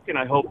 entertaining book, and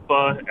I hope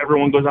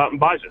everyone goes out and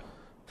buys it.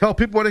 Tell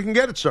people where they can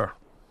get it, sir.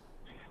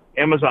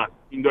 Amazon.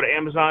 You can go to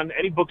Amazon,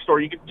 any bookstore.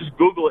 You can just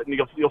Google it, and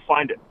you'll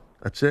find it.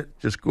 That's it.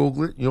 Just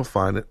Google it, you'll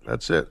find it.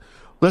 That's it.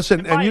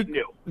 Listen, and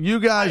you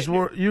guys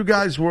were,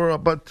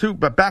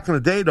 but back in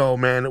the day, though,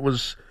 man, it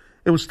was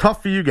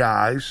tough for you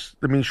guys,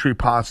 the Mean Street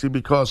Posse,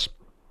 because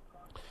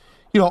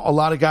a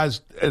lot of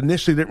guys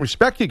initially didn't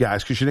respect you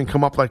guys because you didn't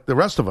come up like the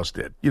rest of us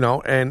did,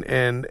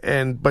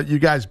 but you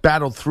guys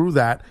battled through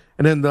that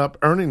and ended up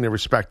earning the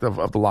respect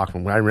of the locker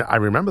room. I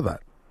remember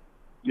that.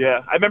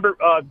 Yeah, I remember.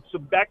 So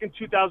back in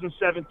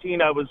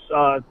 2017, I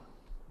was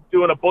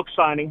doing a book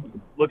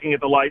signing, Looking at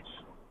the Lights,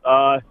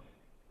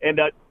 and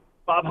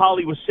Bob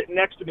Holly was sitting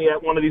next to me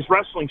at one of these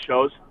wrestling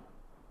shows,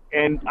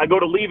 and I go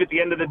to leave at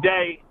the end of the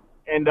day,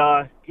 and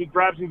he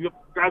grabs me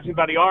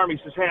by the arm. He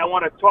says, "Hey, I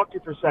want to talk to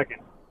you for a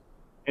second."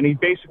 And he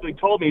basically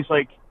told me,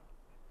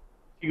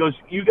 he goes,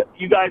 you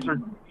guys are,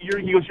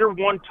 you're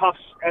one tough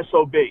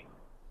SOB.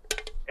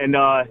 And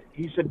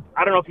he said,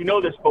 I don't know if you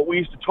know this, but we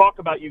used to talk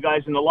about you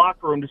guys in the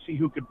locker room to see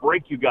who could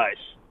break you guys.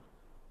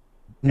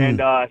 And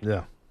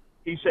yeah.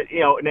 He said,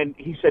 and then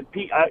he said,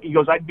 Pete, he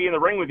goes, I'd be in the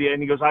ring with you. And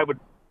he goes, I would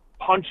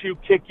punch you,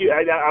 kick you.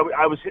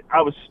 I was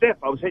stiff.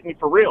 I was hitting you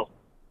for real.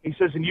 He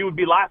says, and you would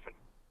be laughing.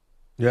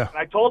 Yeah. And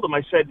I told him,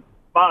 I said,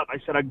 Bob,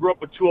 I grew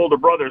up with two older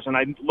brothers, and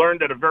I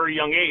learned at a very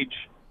young age,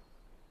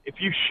 if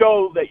you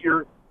show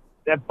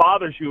that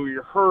bothers you or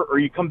you're hurt or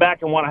you come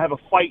back and want to have a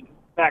fight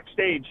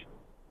backstage,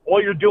 all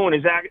you're doing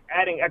is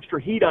adding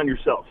extra heat on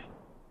yourself.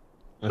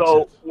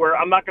 So where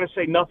I'm not going to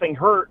say nothing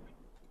hurt,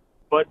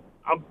 but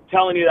I'm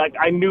telling you, like,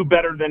 I knew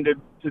better than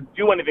to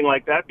do anything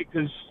like that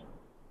because,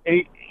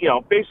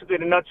 basically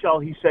in a nutshell,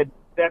 he said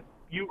that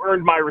you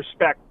earned my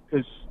respect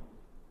because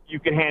you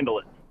can handle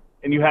it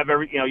and you have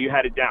you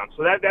had it down.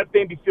 So that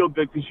made me feel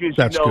good because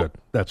That's good.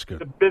 That's good.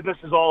 The business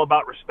is all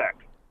about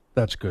respect.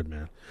 That's good,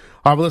 man.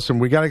 All right, well, listen,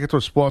 we got to get to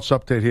a sports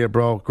update here,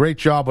 bro. Great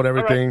job with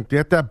everything. Right.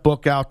 Get that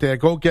book out there.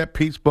 Go get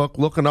Pete's book,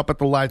 Looking Up at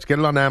the Lights. Get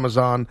it on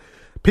Amazon.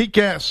 Pete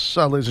Gass,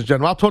 ladies and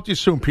gentlemen. I'll talk to you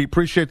soon, Pete.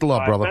 Appreciate the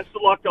love, brother. Best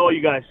of luck to all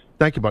you guys.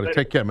 Thank you, buddy.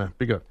 Later. Take care, man.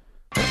 Be good.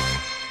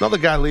 Another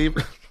guy leave.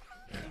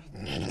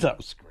 That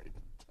was great.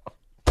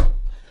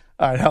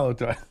 All right, hello,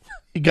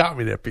 you got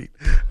me there, Pete.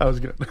 That was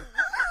good.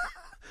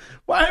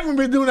 Well, I haven't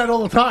been doing that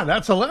all the time.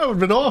 That would have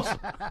been awesome.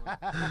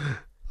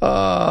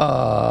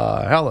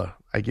 Heller.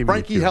 I give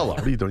Frankie you Heller.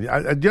 What are you doing?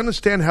 Do you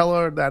understand,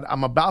 Heller, that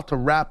I'm about to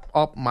wrap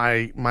up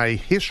my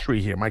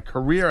history here, my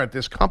career at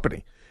this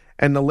company,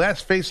 and the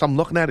last face I'm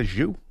looking at is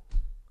you?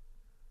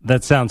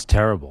 That sounds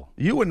terrible.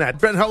 You and that,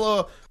 Ben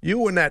Heller,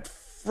 you and that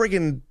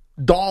friggin'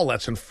 doll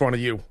that's in front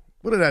of you.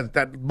 What is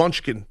that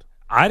munchkin?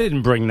 I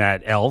didn't bring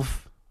that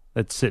elf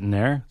that's sitting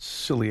there.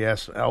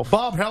 Silly-ass elf.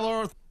 Bob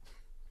Heller.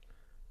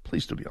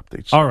 Please do the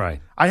updates. All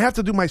right. I have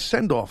to do my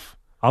send-off.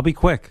 I'll be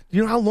quick.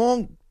 You know how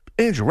long...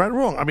 Andrew, right or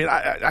wrong? I mean,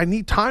 I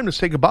need time to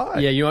say goodbye.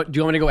 Yeah, do you want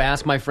me to go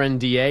ask my friend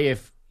D.A.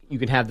 if you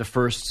can have the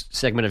first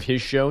segment of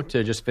his show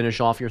to just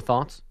finish off your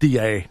thoughts?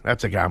 D.A.,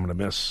 that's a guy I'm going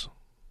to miss.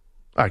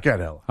 All right,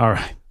 get hell. All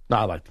right. No,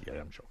 I like D.A.,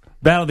 I'm joking.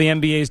 Battle of the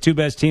NBA's two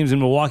best teams in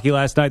Milwaukee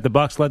last night. The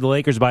Bucks led the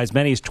Lakers by as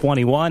many as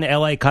 21.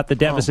 L.A. cut the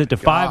deficit to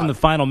 5 in the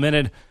final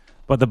minute,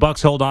 but the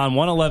Bucks hold on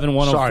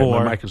 111-104. Sorry,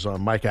 my mic is on.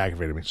 Mike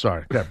aggravated me.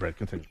 Sorry. Yeah, Brett,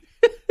 continue.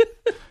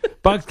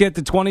 Bucks get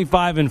to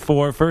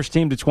 25-4, first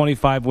team to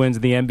 25 wins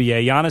in the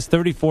NBA. Giannis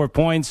 34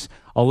 points,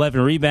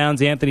 11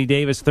 rebounds. Anthony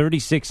Davis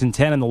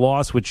 36-10 in the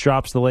loss, which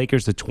drops the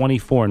Lakers to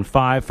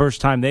 24-5. First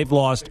time they've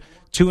lost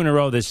 2 in a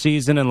row this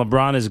season, and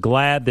LeBron is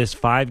glad this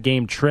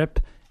 5-game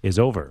trip is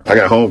over. I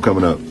got home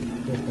coming up.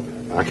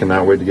 I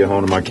cannot wait to get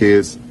home to my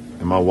kids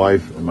and my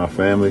wife and my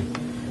family.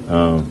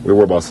 We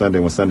worry about Sunday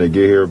when Sunday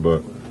get here,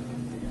 but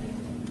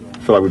I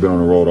feel like we've been on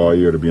the road all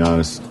year, to be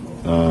honest.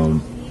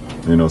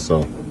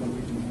 So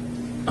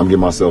I'm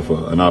giving myself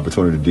an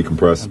opportunity to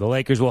decompress. The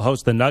Lakers will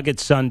host the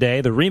Nuggets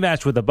Sunday. The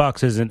rematch with the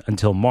Bucks isn't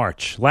until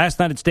March. Last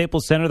night at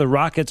Staples Center, the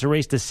Rockets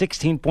erased a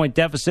 16-point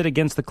deficit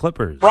against the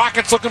Clippers.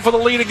 Rockets looking for the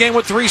lead again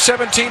with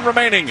 3:17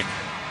 remaining.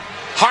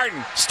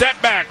 Harden, step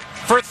back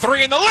for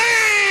 3 in the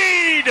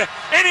lead!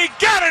 And he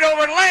got it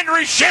over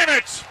Landry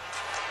Shamet!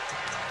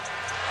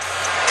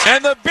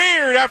 And the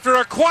beard, after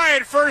a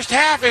quiet first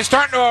half, is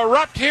starting to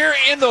erupt here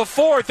in the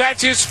fourth.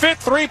 That's his 5th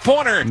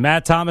three-pointer.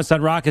 Matt Thomas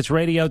on Rockets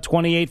Radio,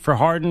 28 for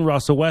Harden.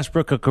 Russell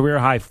Westbrook, a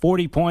career-high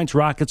 40 points.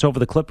 Rockets over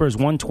the Clippers,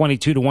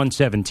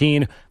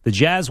 122-117. The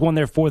Jazz won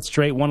their 4th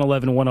straight,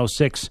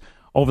 111-106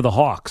 over the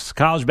Hawks.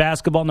 College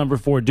basketball, number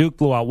 4 Duke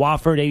blew out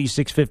Wofford,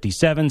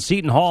 86-57.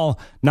 Seton Hall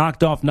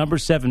knocked off number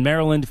 7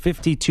 Maryland,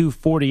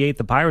 52-48.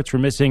 The Pirates were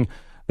missing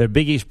their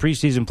Big East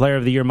preseason player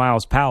of the year,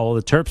 Miles Powell.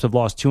 The Terps have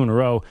lost 2 in a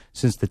row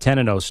since the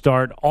 10-0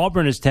 start.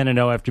 Auburn is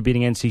 10-0 after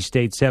beating NC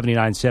State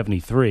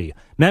 79-73.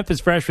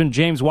 Memphis freshman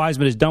James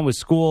Wiseman is done with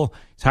school.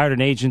 He's hired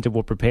an agent and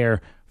will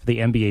prepare for the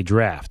NBA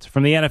draft.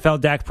 From the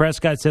NFL, Dak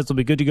Prescott says he'll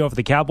be good to go for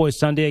the Cowboys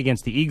Sunday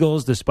against the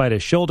Eagles despite a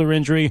shoulder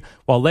injury.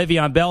 While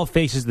Le'Veon Bell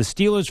faces the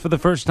Steelers for the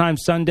first time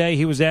Sunday,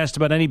 he was asked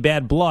about any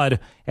bad blood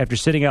after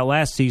sitting out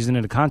last season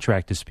in a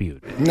contract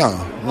dispute. No.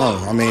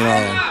 I mean,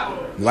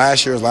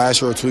 last year was last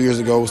year, 2 years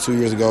ago was 2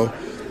 years ago.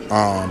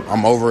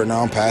 I'm over it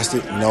now. I'm past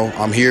it.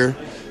 I'm here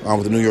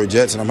with the New York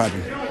Jets, and I'm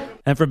happy.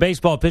 And for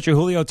baseball, pitcher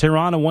Julio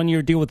Teheran, a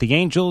one-year deal with the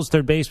Angels.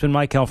 Third baseman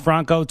Maikel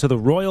Franco to the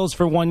Royals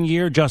for 1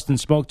 year. Justin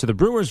Smoak to the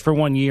Brewers for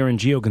 1 year. And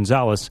Gio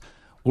Gonzalez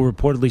will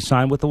reportedly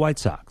sign with the White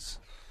Sox.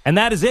 And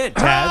that is it,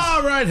 Taz.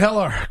 All right,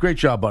 Heller. Great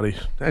job, buddy.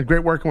 Had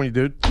great working with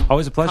you, dude.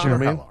 Always a pleasure.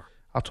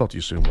 I'll talk to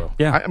you soon, bro.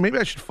 Yeah. Maybe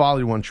I should follow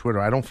you on Twitter.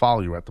 I don't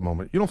follow you at the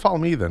moment. You don't follow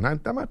me either.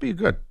 That might be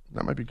good.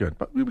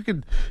 But we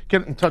could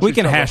get in touch. We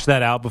can hash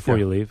that out before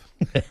you leave.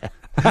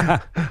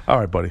 All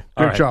right, buddy.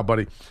 Great job,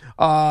 buddy.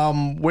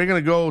 We're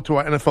going to go to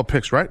our NFL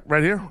picks, right?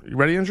 Right here. You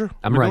ready, Andrew?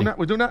 I'm ready.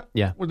 We're doing that?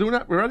 Yeah. We're doing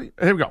that? We're ready?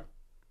 Here we go.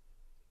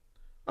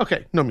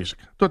 Okay, no music.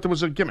 Thought there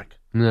was a gimmick.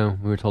 No,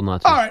 we were told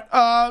not to. All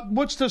right,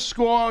 what's the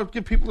score?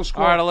 Give people the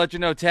score. All right, I'll let you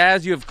know.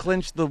 Taz, you have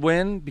clinched the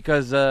win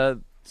because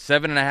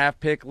 7.5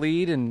 pick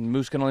lead, and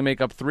Moose can only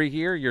make up 3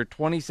 here. You're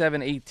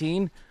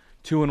 27-18,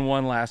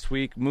 2-1 last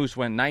week. Moose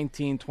went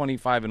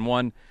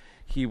 19-25-1.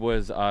 He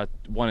was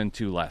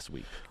 1-2 last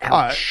week. All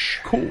right,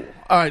 cool.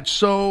 All right,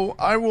 so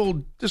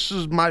this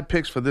is my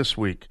picks for this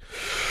week.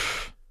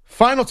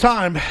 Final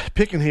time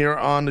picking here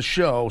on the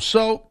show.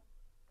 So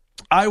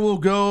I will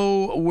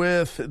go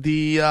with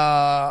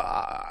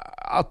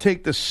I'll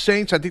take the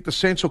Saints. I think the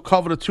Saints will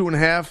cover the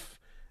 2.5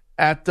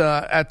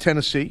 at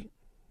Tennessee.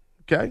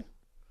 Okay.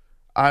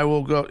 I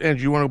will go.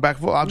 Andrew, you want to go back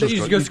and forth? I'll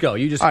just go.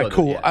 You just all go. Right,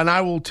 cool. Yeah. And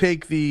I will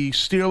take the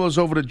Steelers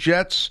over the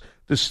Jets.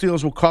 The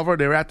Steelers will cover.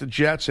 They're at the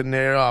Jets, and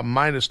they're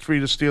 -3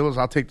 the Steelers.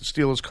 I'll take the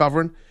Steelers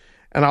covering.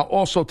 And I'll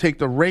also take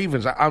the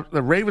Ravens.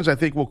 The Ravens, I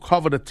think, will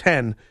cover the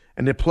 10,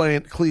 and they're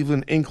playing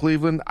Cleveland in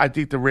Cleveland. I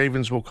think the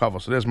Ravens will cover.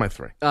 So there's my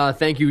 3.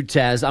 Thank you,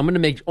 Taz. I'm going to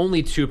make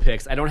only 2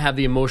 picks. I don't have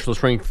the emotional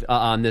strength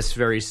on this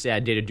very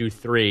sad day to do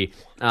 3.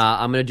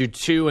 I'm going to do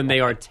 2, and they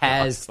are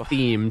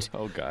Taz-themed.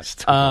 Oh, gosh.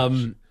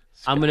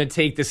 I'm going to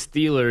take the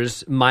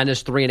Steelers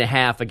minus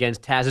 3.5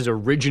 against Taz's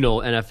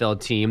original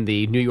NFL team,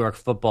 the New York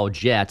Football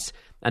Jets,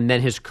 and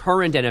then his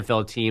current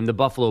NFL team, the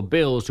Buffalo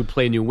Bills, who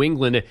play New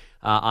England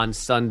on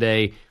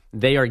Sunday.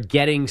 They are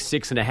getting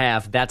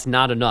 6.5. That's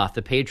not enough.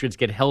 The Patriots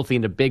get healthy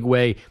in a big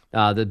way.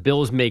 The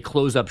Bills may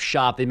close up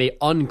shop. They may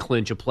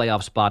unclinch a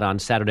playoff spot on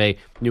Saturday.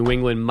 New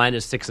England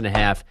minus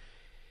 6.5.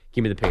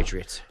 Give me the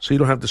Patriots. So you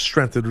don't have the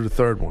strength to do the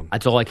third one.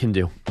 That's all I can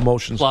do.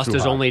 Emotions. Plus, too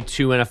there's high. only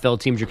 2 NFL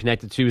teams you're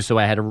connected to, so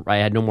I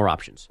had no more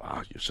options.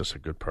 Wow, you're just a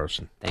good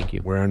person. Thank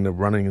you. Wearing the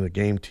Running the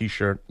Game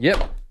T-shirt.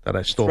 Yep. That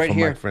I stole Right from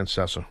here. Mike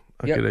Francesa.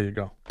 Okay, Yep. there you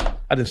go.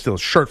 I didn't steal a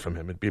shirt from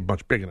him. It'd be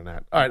much bigger than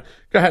that. All right,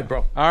 go ahead,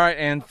 bro. All right,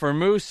 and for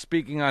Moose,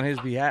 speaking on his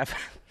behalf,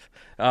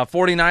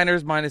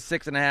 49ers minus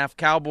 6.5,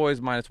 Cowboys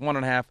minus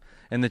 1.5,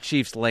 and the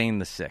Chiefs laying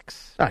the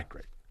 6. All right,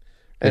 great.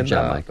 Good And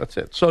job, Mike. that's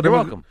it. So You're then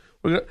welcome.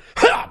 We're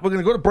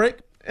gonna go to break,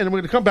 and then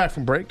we're gonna come back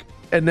from break,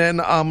 and then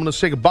I'm gonna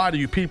say goodbye to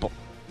you people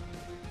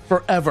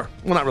forever.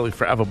 Well, not really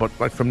forever, but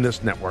like from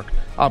this network.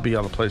 I'll be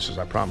other places.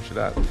 I promise you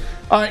that.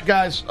 All right,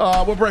 guys.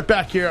 We'll be right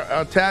back here.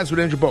 Taz with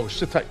Andrew Bogusch.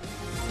 Sit tight.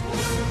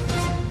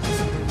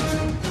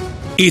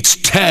 It's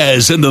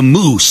Taz and the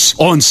Moose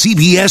on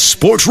CBS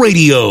Sports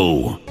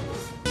Radio.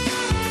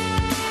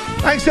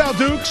 Thanks, Al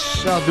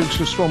Dukes. Al Dukes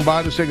just swung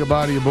by to say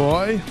goodbye to your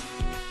boy.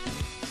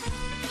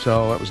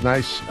 So that was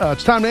nice.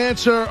 It's time to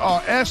answer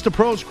our Ask the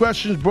Pros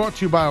questions brought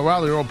to you by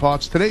O'Reilly Auto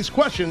Parts. Today's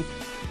question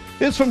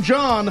is from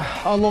John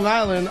on Long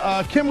Island.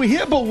 Can we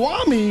hear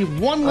Bawami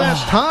one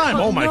last time?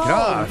 Oh, my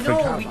God.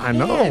 I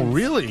know,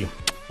 really.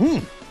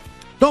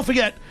 Don't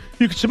forget,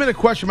 you can submit a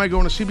question by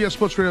going to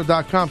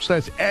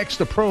cbssportsradio.com/Ask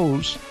the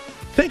Pros.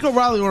 Think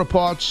O'Reilly Auto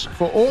Parts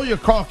for all your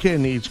car care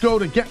needs. Go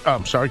to Get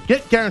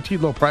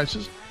Guaranteed Low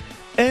Prices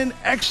and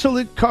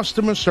excellent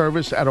customer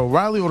service at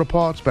O'Reilly Auto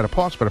Parts. Better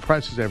parts, better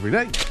prices every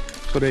day.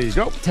 So there you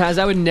go. Taz,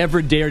 I would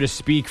never dare to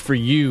speak for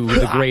you,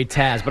 the great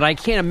Taz, but I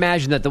can't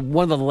imagine that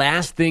one of the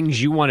last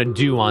things you want to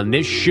do on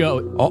this show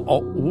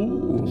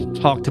is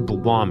talk to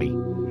Bawami.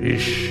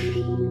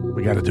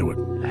 We got to do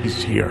it.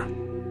 He's here.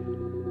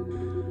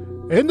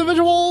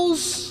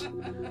 Individuals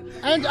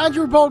and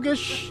Andrew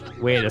Bogusch.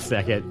 Wait a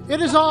second. It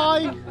is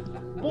I,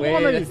 Wait a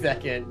Bawami.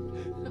 second.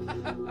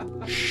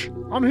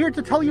 I'm here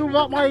to tell you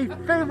about my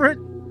favorite.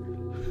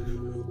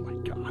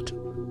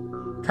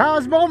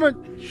 Taz moment.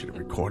 You should have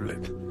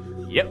recorded it.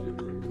 Yep.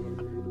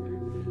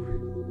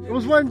 It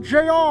was when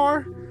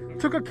JR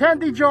took a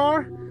candy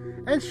jar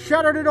and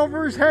shattered it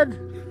over his head.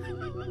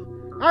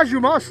 As you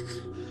must.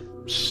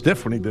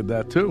 Stiff when he did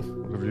that, too.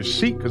 Over his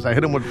seat, because I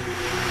hit him with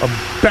a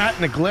bat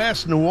in the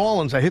glass in New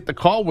Orleans. I hit the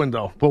car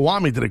window.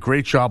 Bawami did a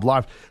great job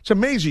live. It's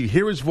amazing. You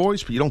hear his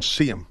voice, but you don't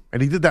see him.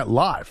 And he did that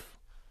live.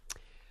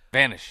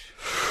 Vanish.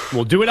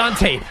 We'll do it on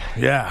tape.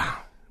 Yeah.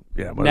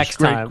 Yeah, but Next it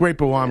was great. time. Great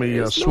Bawami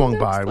Yeah, swung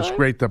next by. It was time.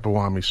 great that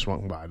Bawami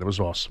swung by. That was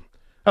awesome.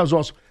 That was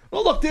awesome.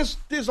 Well, look, there's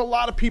a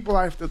lot of people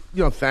I have to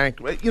thank.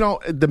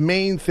 The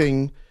main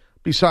thing,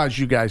 besides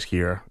you guys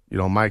here,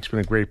 Mike's been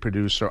a great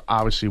producer.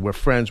 Obviously, we're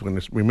friends. We're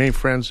going to remain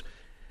friends.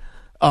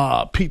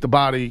 Pete the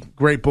Body,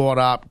 great board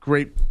op,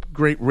 great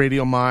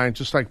radio mind,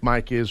 just like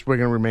Mike is. We're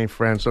going to remain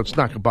friends, so it's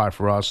not goodbye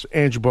for us.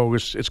 Andrew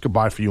Bogusch, it's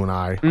goodbye for you and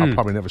I. I'll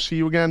probably never see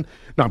you again.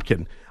 No, I'm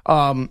kidding.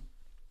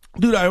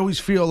 Dude, I always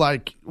feel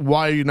like,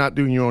 why are you not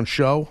doing your own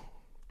show?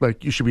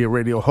 Like, you should be a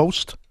radio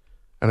host.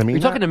 And I mean,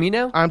 You're talking to me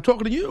now? I'm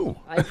talking to you.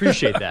 I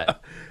appreciate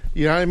that.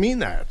 I mean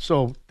that.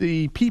 So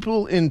the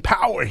people in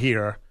power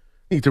here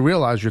need to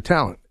realize your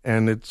talent.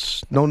 And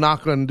it's no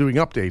knock on doing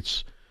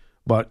updates,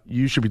 but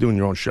you should be doing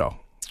your own show.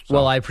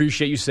 Well, I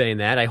appreciate you saying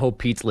that. I hope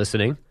Pete's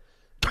listening.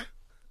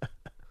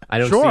 I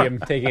don't Sure. see him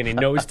taking any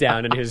notes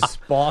down in his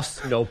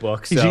boss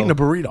notebook. He's so- eating a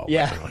burrito.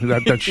 Yeah.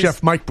 That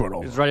Chef Mike brought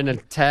over. He's writing a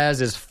Taz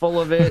is full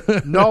of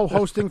it. No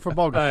hosting for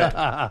Bogusch.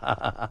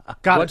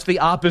 What's the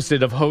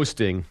opposite of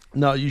hosting?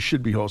 No, you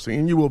should be hosting,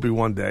 and you will be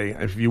one day.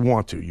 If you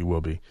want to, you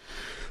will be.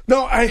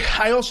 No,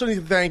 I also need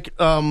to thank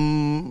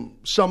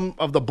some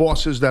of the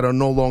bosses that are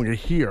no longer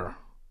here.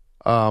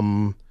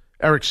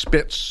 Eric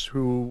Spitz,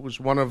 who was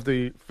one of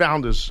the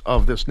founders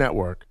of this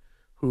network,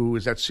 who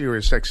is at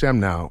Sirius XM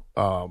now.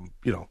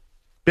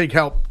 Big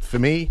help for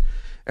me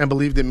and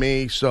believed in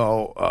me.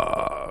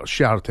 So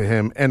shout out to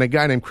him. And a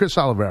guy named Chris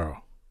Olivero.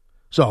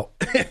 So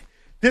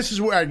this is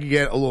where I can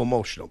get a little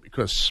emotional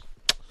because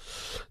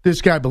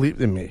this guy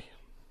believed in me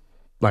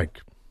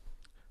like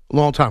a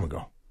long time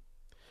ago.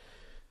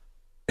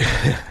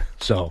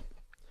 So,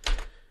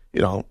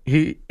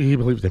 he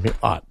believed in me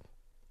a lot.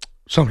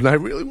 Something I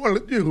really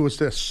wanted to do was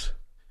this.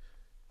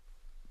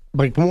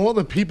 Like more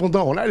than people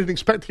know, and I didn't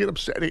expect to get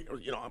upset.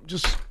 I'm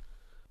just...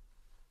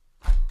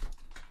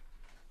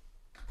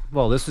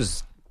 Well,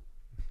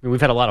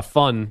 we've had a lot of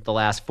fun the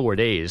last 4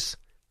 days,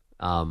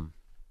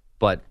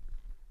 but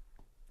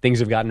things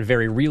have gotten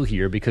very real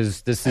here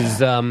because this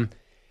is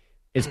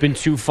it's been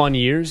 2 fun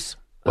years.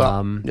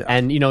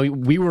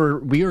 And we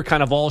were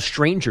kind of all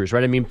strangers,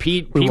 right? I mean,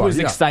 Pete was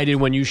excited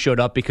when you showed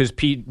up because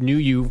Pete knew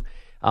you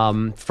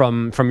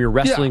from your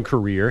wrestling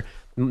career.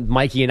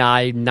 Mikey and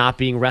I, not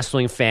being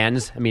wrestling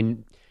fans, I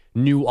mean,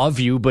 knew of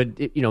you, but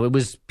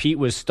Pete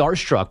was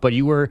starstruck. But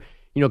you were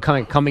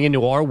kind of coming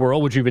into our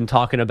world, which we've been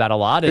talking about a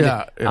lot,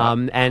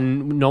 and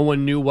and no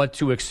one knew what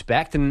to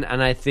expect, and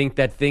I think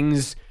that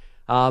things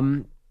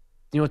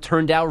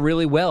turned out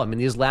really well. I mean,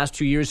 these last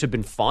 2 years have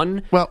been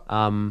fun. Well,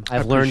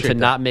 I've learned to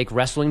not make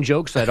wrestling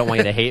jokes, so I don't want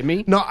you to hate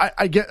me. No,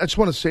 I just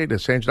want to say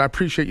this, Angel. I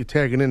appreciate you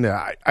tagging in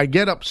there. I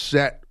get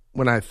upset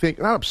when I think,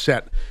 not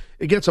upset,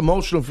 it gets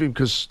emotional for me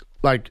because,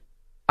 like,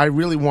 I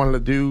really wanted to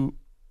do,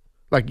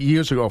 like,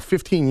 years ago,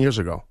 15 years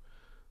ago,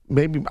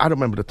 maybe, I don't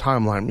remember the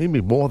timeline, maybe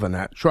more than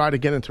that, try to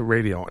get into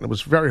radio, and it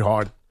was very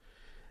hard.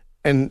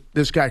 And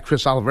this guy,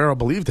 Chris Oliveira,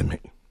 believed in me,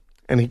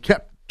 and he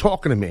kept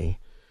talking to me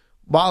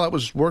while I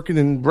was working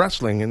in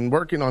wrestling and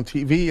working on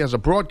TV as a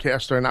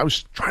broadcaster, and I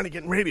was trying to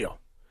get in radio.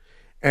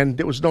 And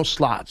there was no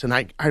slots, and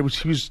I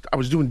was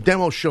doing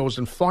demo shows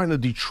and flying to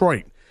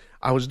Detroit.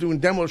 I was doing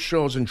demo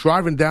shows and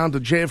driving down to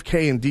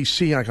JFK in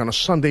D.C. like on a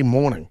Sunday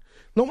morning.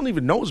 No one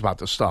even knows about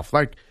this stuff.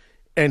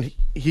 And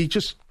he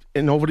just,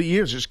 and over the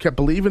years, just kept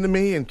believing in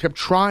me and kept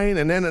trying.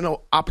 And then an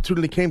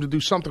opportunity came to do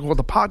something called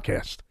the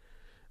podcast.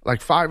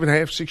 Like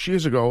 5.5, 6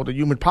 years ago, the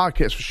Human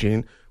Podcast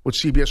Machine with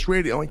CBS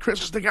Radio. And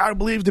Chris is the guy who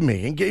believed in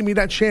me and gave me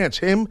that chance.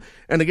 Him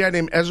and a guy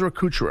named Ezra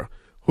Kuchera,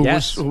 who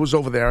was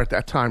over there at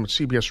that time at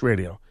CBS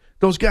Radio.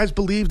 Those guys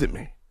believed in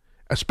me,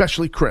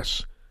 especially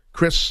Chris.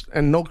 Chris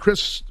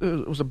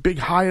was a big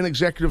high-end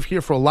executive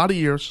here for a lot of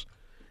years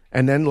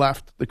and then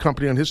left the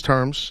company on his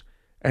terms.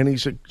 And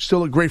he's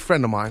still a great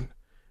friend of mine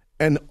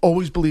and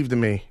always believed in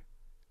me.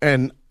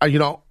 And, I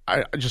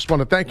just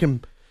want to thank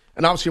him.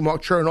 And obviously,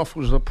 Mark Chernoff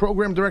was the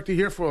program director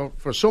here for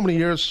so many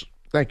years.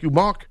 Thank you,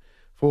 Mark,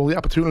 for all the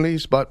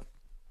opportunities. But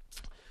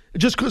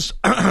just because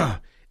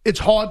it's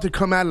hard to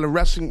come out of the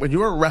wrestling, when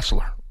you're a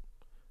wrestler,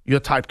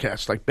 you're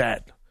typecast like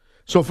bad.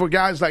 So for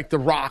guys like The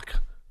Rock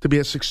to be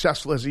as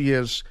successful as he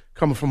is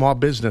coming from our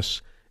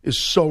business is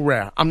so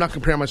rare. I'm not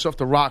comparing myself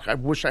to Rock. I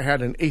wish I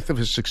had an eighth of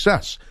his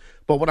success.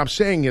 But what I'm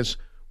saying is,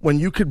 when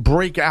you could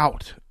break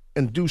out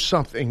and do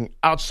something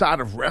outside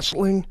of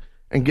wrestling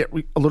and get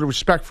a little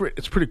respect for it,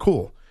 it's pretty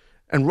cool.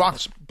 And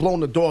Rock's blown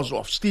the doors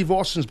off. Steve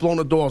Austin's blown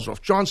the doors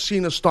off. John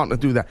Cena's starting to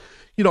do that.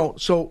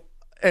 So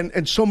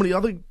and so many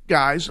other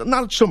guys,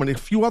 not so many, a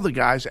few other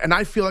guys, and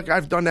I feel like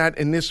I've done that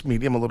in this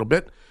medium a little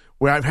bit,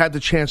 where I've had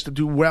the chance to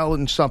do well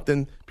in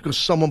something because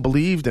someone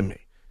believed in me.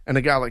 And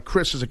a guy like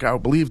Chris is a guy who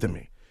believed in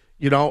me.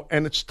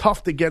 And it's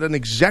tough to get an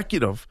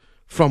executive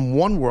from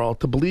one world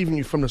to believe in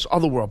you from this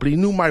other world. But he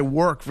knew my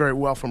work very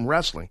well from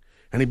wrestling,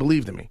 and he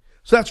believed in me.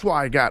 So that's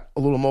why I got a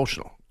little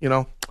emotional,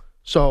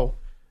 So,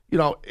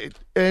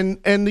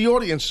 and the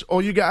audience,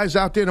 all you guys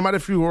out there, no matter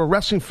if you were a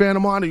wrestling fan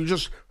of mine or you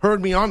just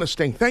heard me on this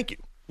thing, thank you,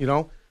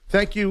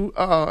 Thank you.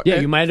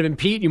 You might have been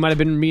Pete. You might have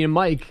been me and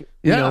Mike.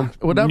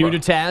 Whatever. New to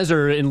Taz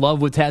or in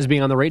love with Taz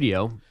being on the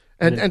radio.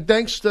 And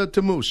thanks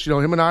to Moose.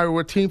 Him and I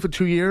were a team for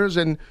 2 years,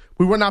 and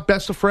we were not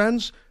best of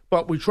friends,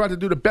 but we tried to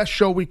do the best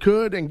show we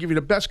could and give you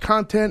the best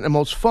content and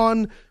most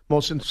fun,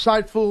 most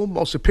insightful,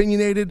 most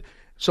opinionated.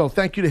 So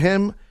thank you to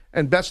him,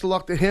 and best of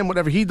luck to him,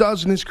 whatever he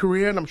does in his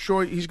career. And I'm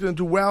sure he's going to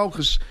do well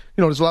because,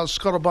 there's a lot of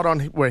scuttlebutt on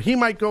where he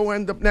might go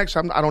end up next.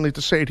 I don't need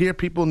to say it here.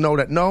 People know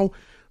that know.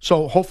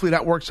 So hopefully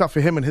that works out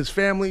for him and his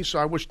family. So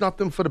I wish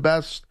nothing but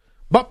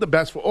the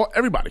best for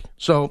everybody.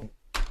 So,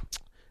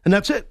 and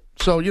that's it.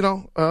 So,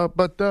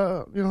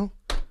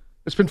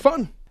 it's been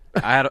fun.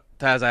 I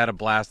had a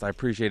blast. I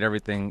appreciate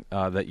everything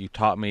that you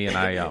taught me,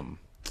 and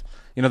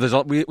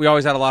we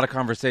always had a lot of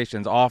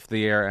conversations off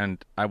the air,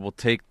 and I will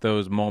take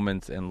those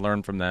moments and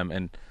learn from them.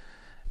 And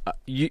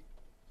you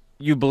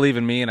believe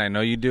in me, and I know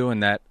you do,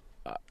 and that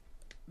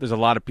there's a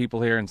lot of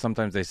people here, and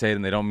sometimes they say it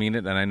and they don't mean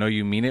it, and I know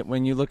you mean it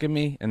when you look at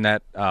me, and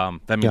that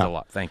means a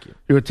lot. Thank you.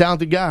 You're a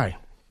talented guy,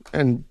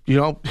 and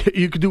you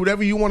can do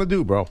whatever you want to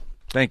do, bro.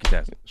 Thank you,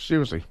 Taz.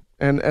 Seriously,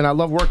 and I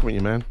love working with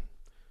you, man.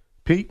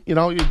 Pete, you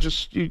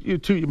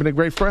too. You've been a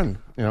great friend.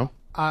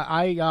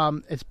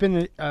 It's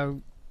been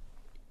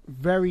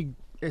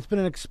it's been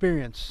an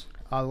experience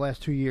the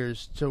last 2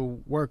 years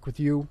to work with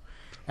you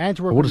and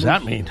to work. What with does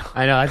that mean?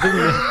 I know. I think.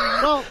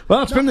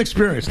 Well, it's been an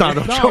experience. No,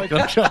 don't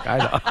choke. I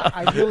know.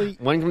 I really.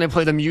 When can they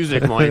play the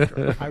music, Mike?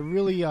 I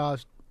really,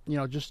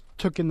 just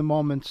took in the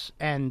moments,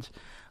 and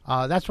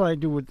that's what I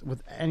do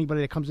with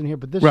anybody that comes in here.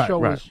 But this show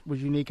was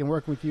unique, and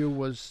working with you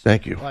was.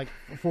 Thank you. Like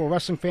for a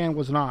wrestling fan,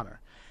 was an honor.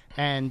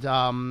 And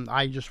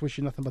I just wish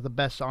you nothing but the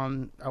best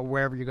on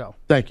wherever you go.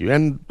 Thank you.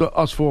 And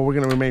us four, we're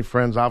going to remain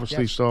friends,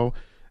 obviously. Yes. So,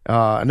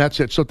 and that's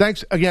it. So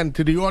thanks again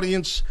to the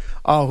audience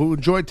who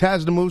enjoyed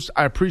Taz the Moose.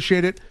 I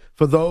appreciate it.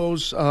 For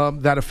those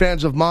that are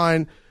fans of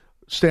mine,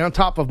 stay on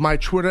top of my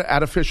Twitter,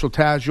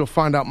 @OfficialTaz. You'll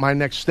find out my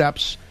next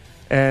steps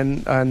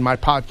and my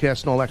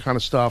podcast and all that kind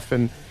of stuff.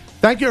 And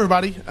thank you,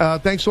 everybody.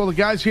 Thanks to all the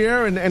guys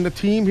here and the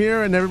team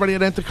here and everybody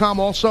at Entercom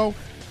also.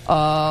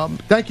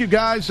 Thank you,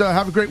 guys.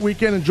 Have a great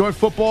weekend. Enjoy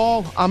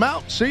football. I'm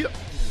out. See you.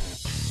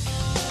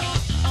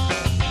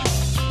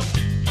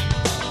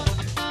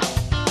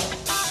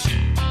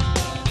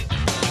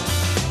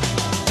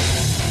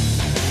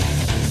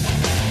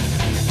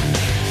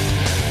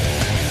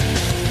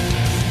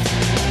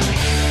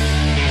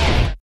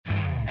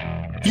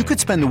 You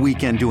could spend the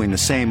weekend doing the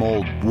same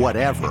old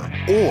whatever,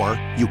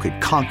 or you could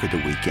conquer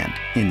the weekend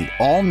in the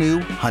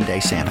all-new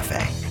Hyundai Santa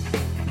Fe.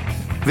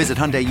 Visit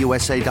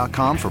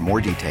HyundaiUSA.com for more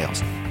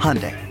details.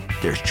 Hyundai,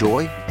 there's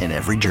joy in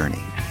every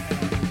journey.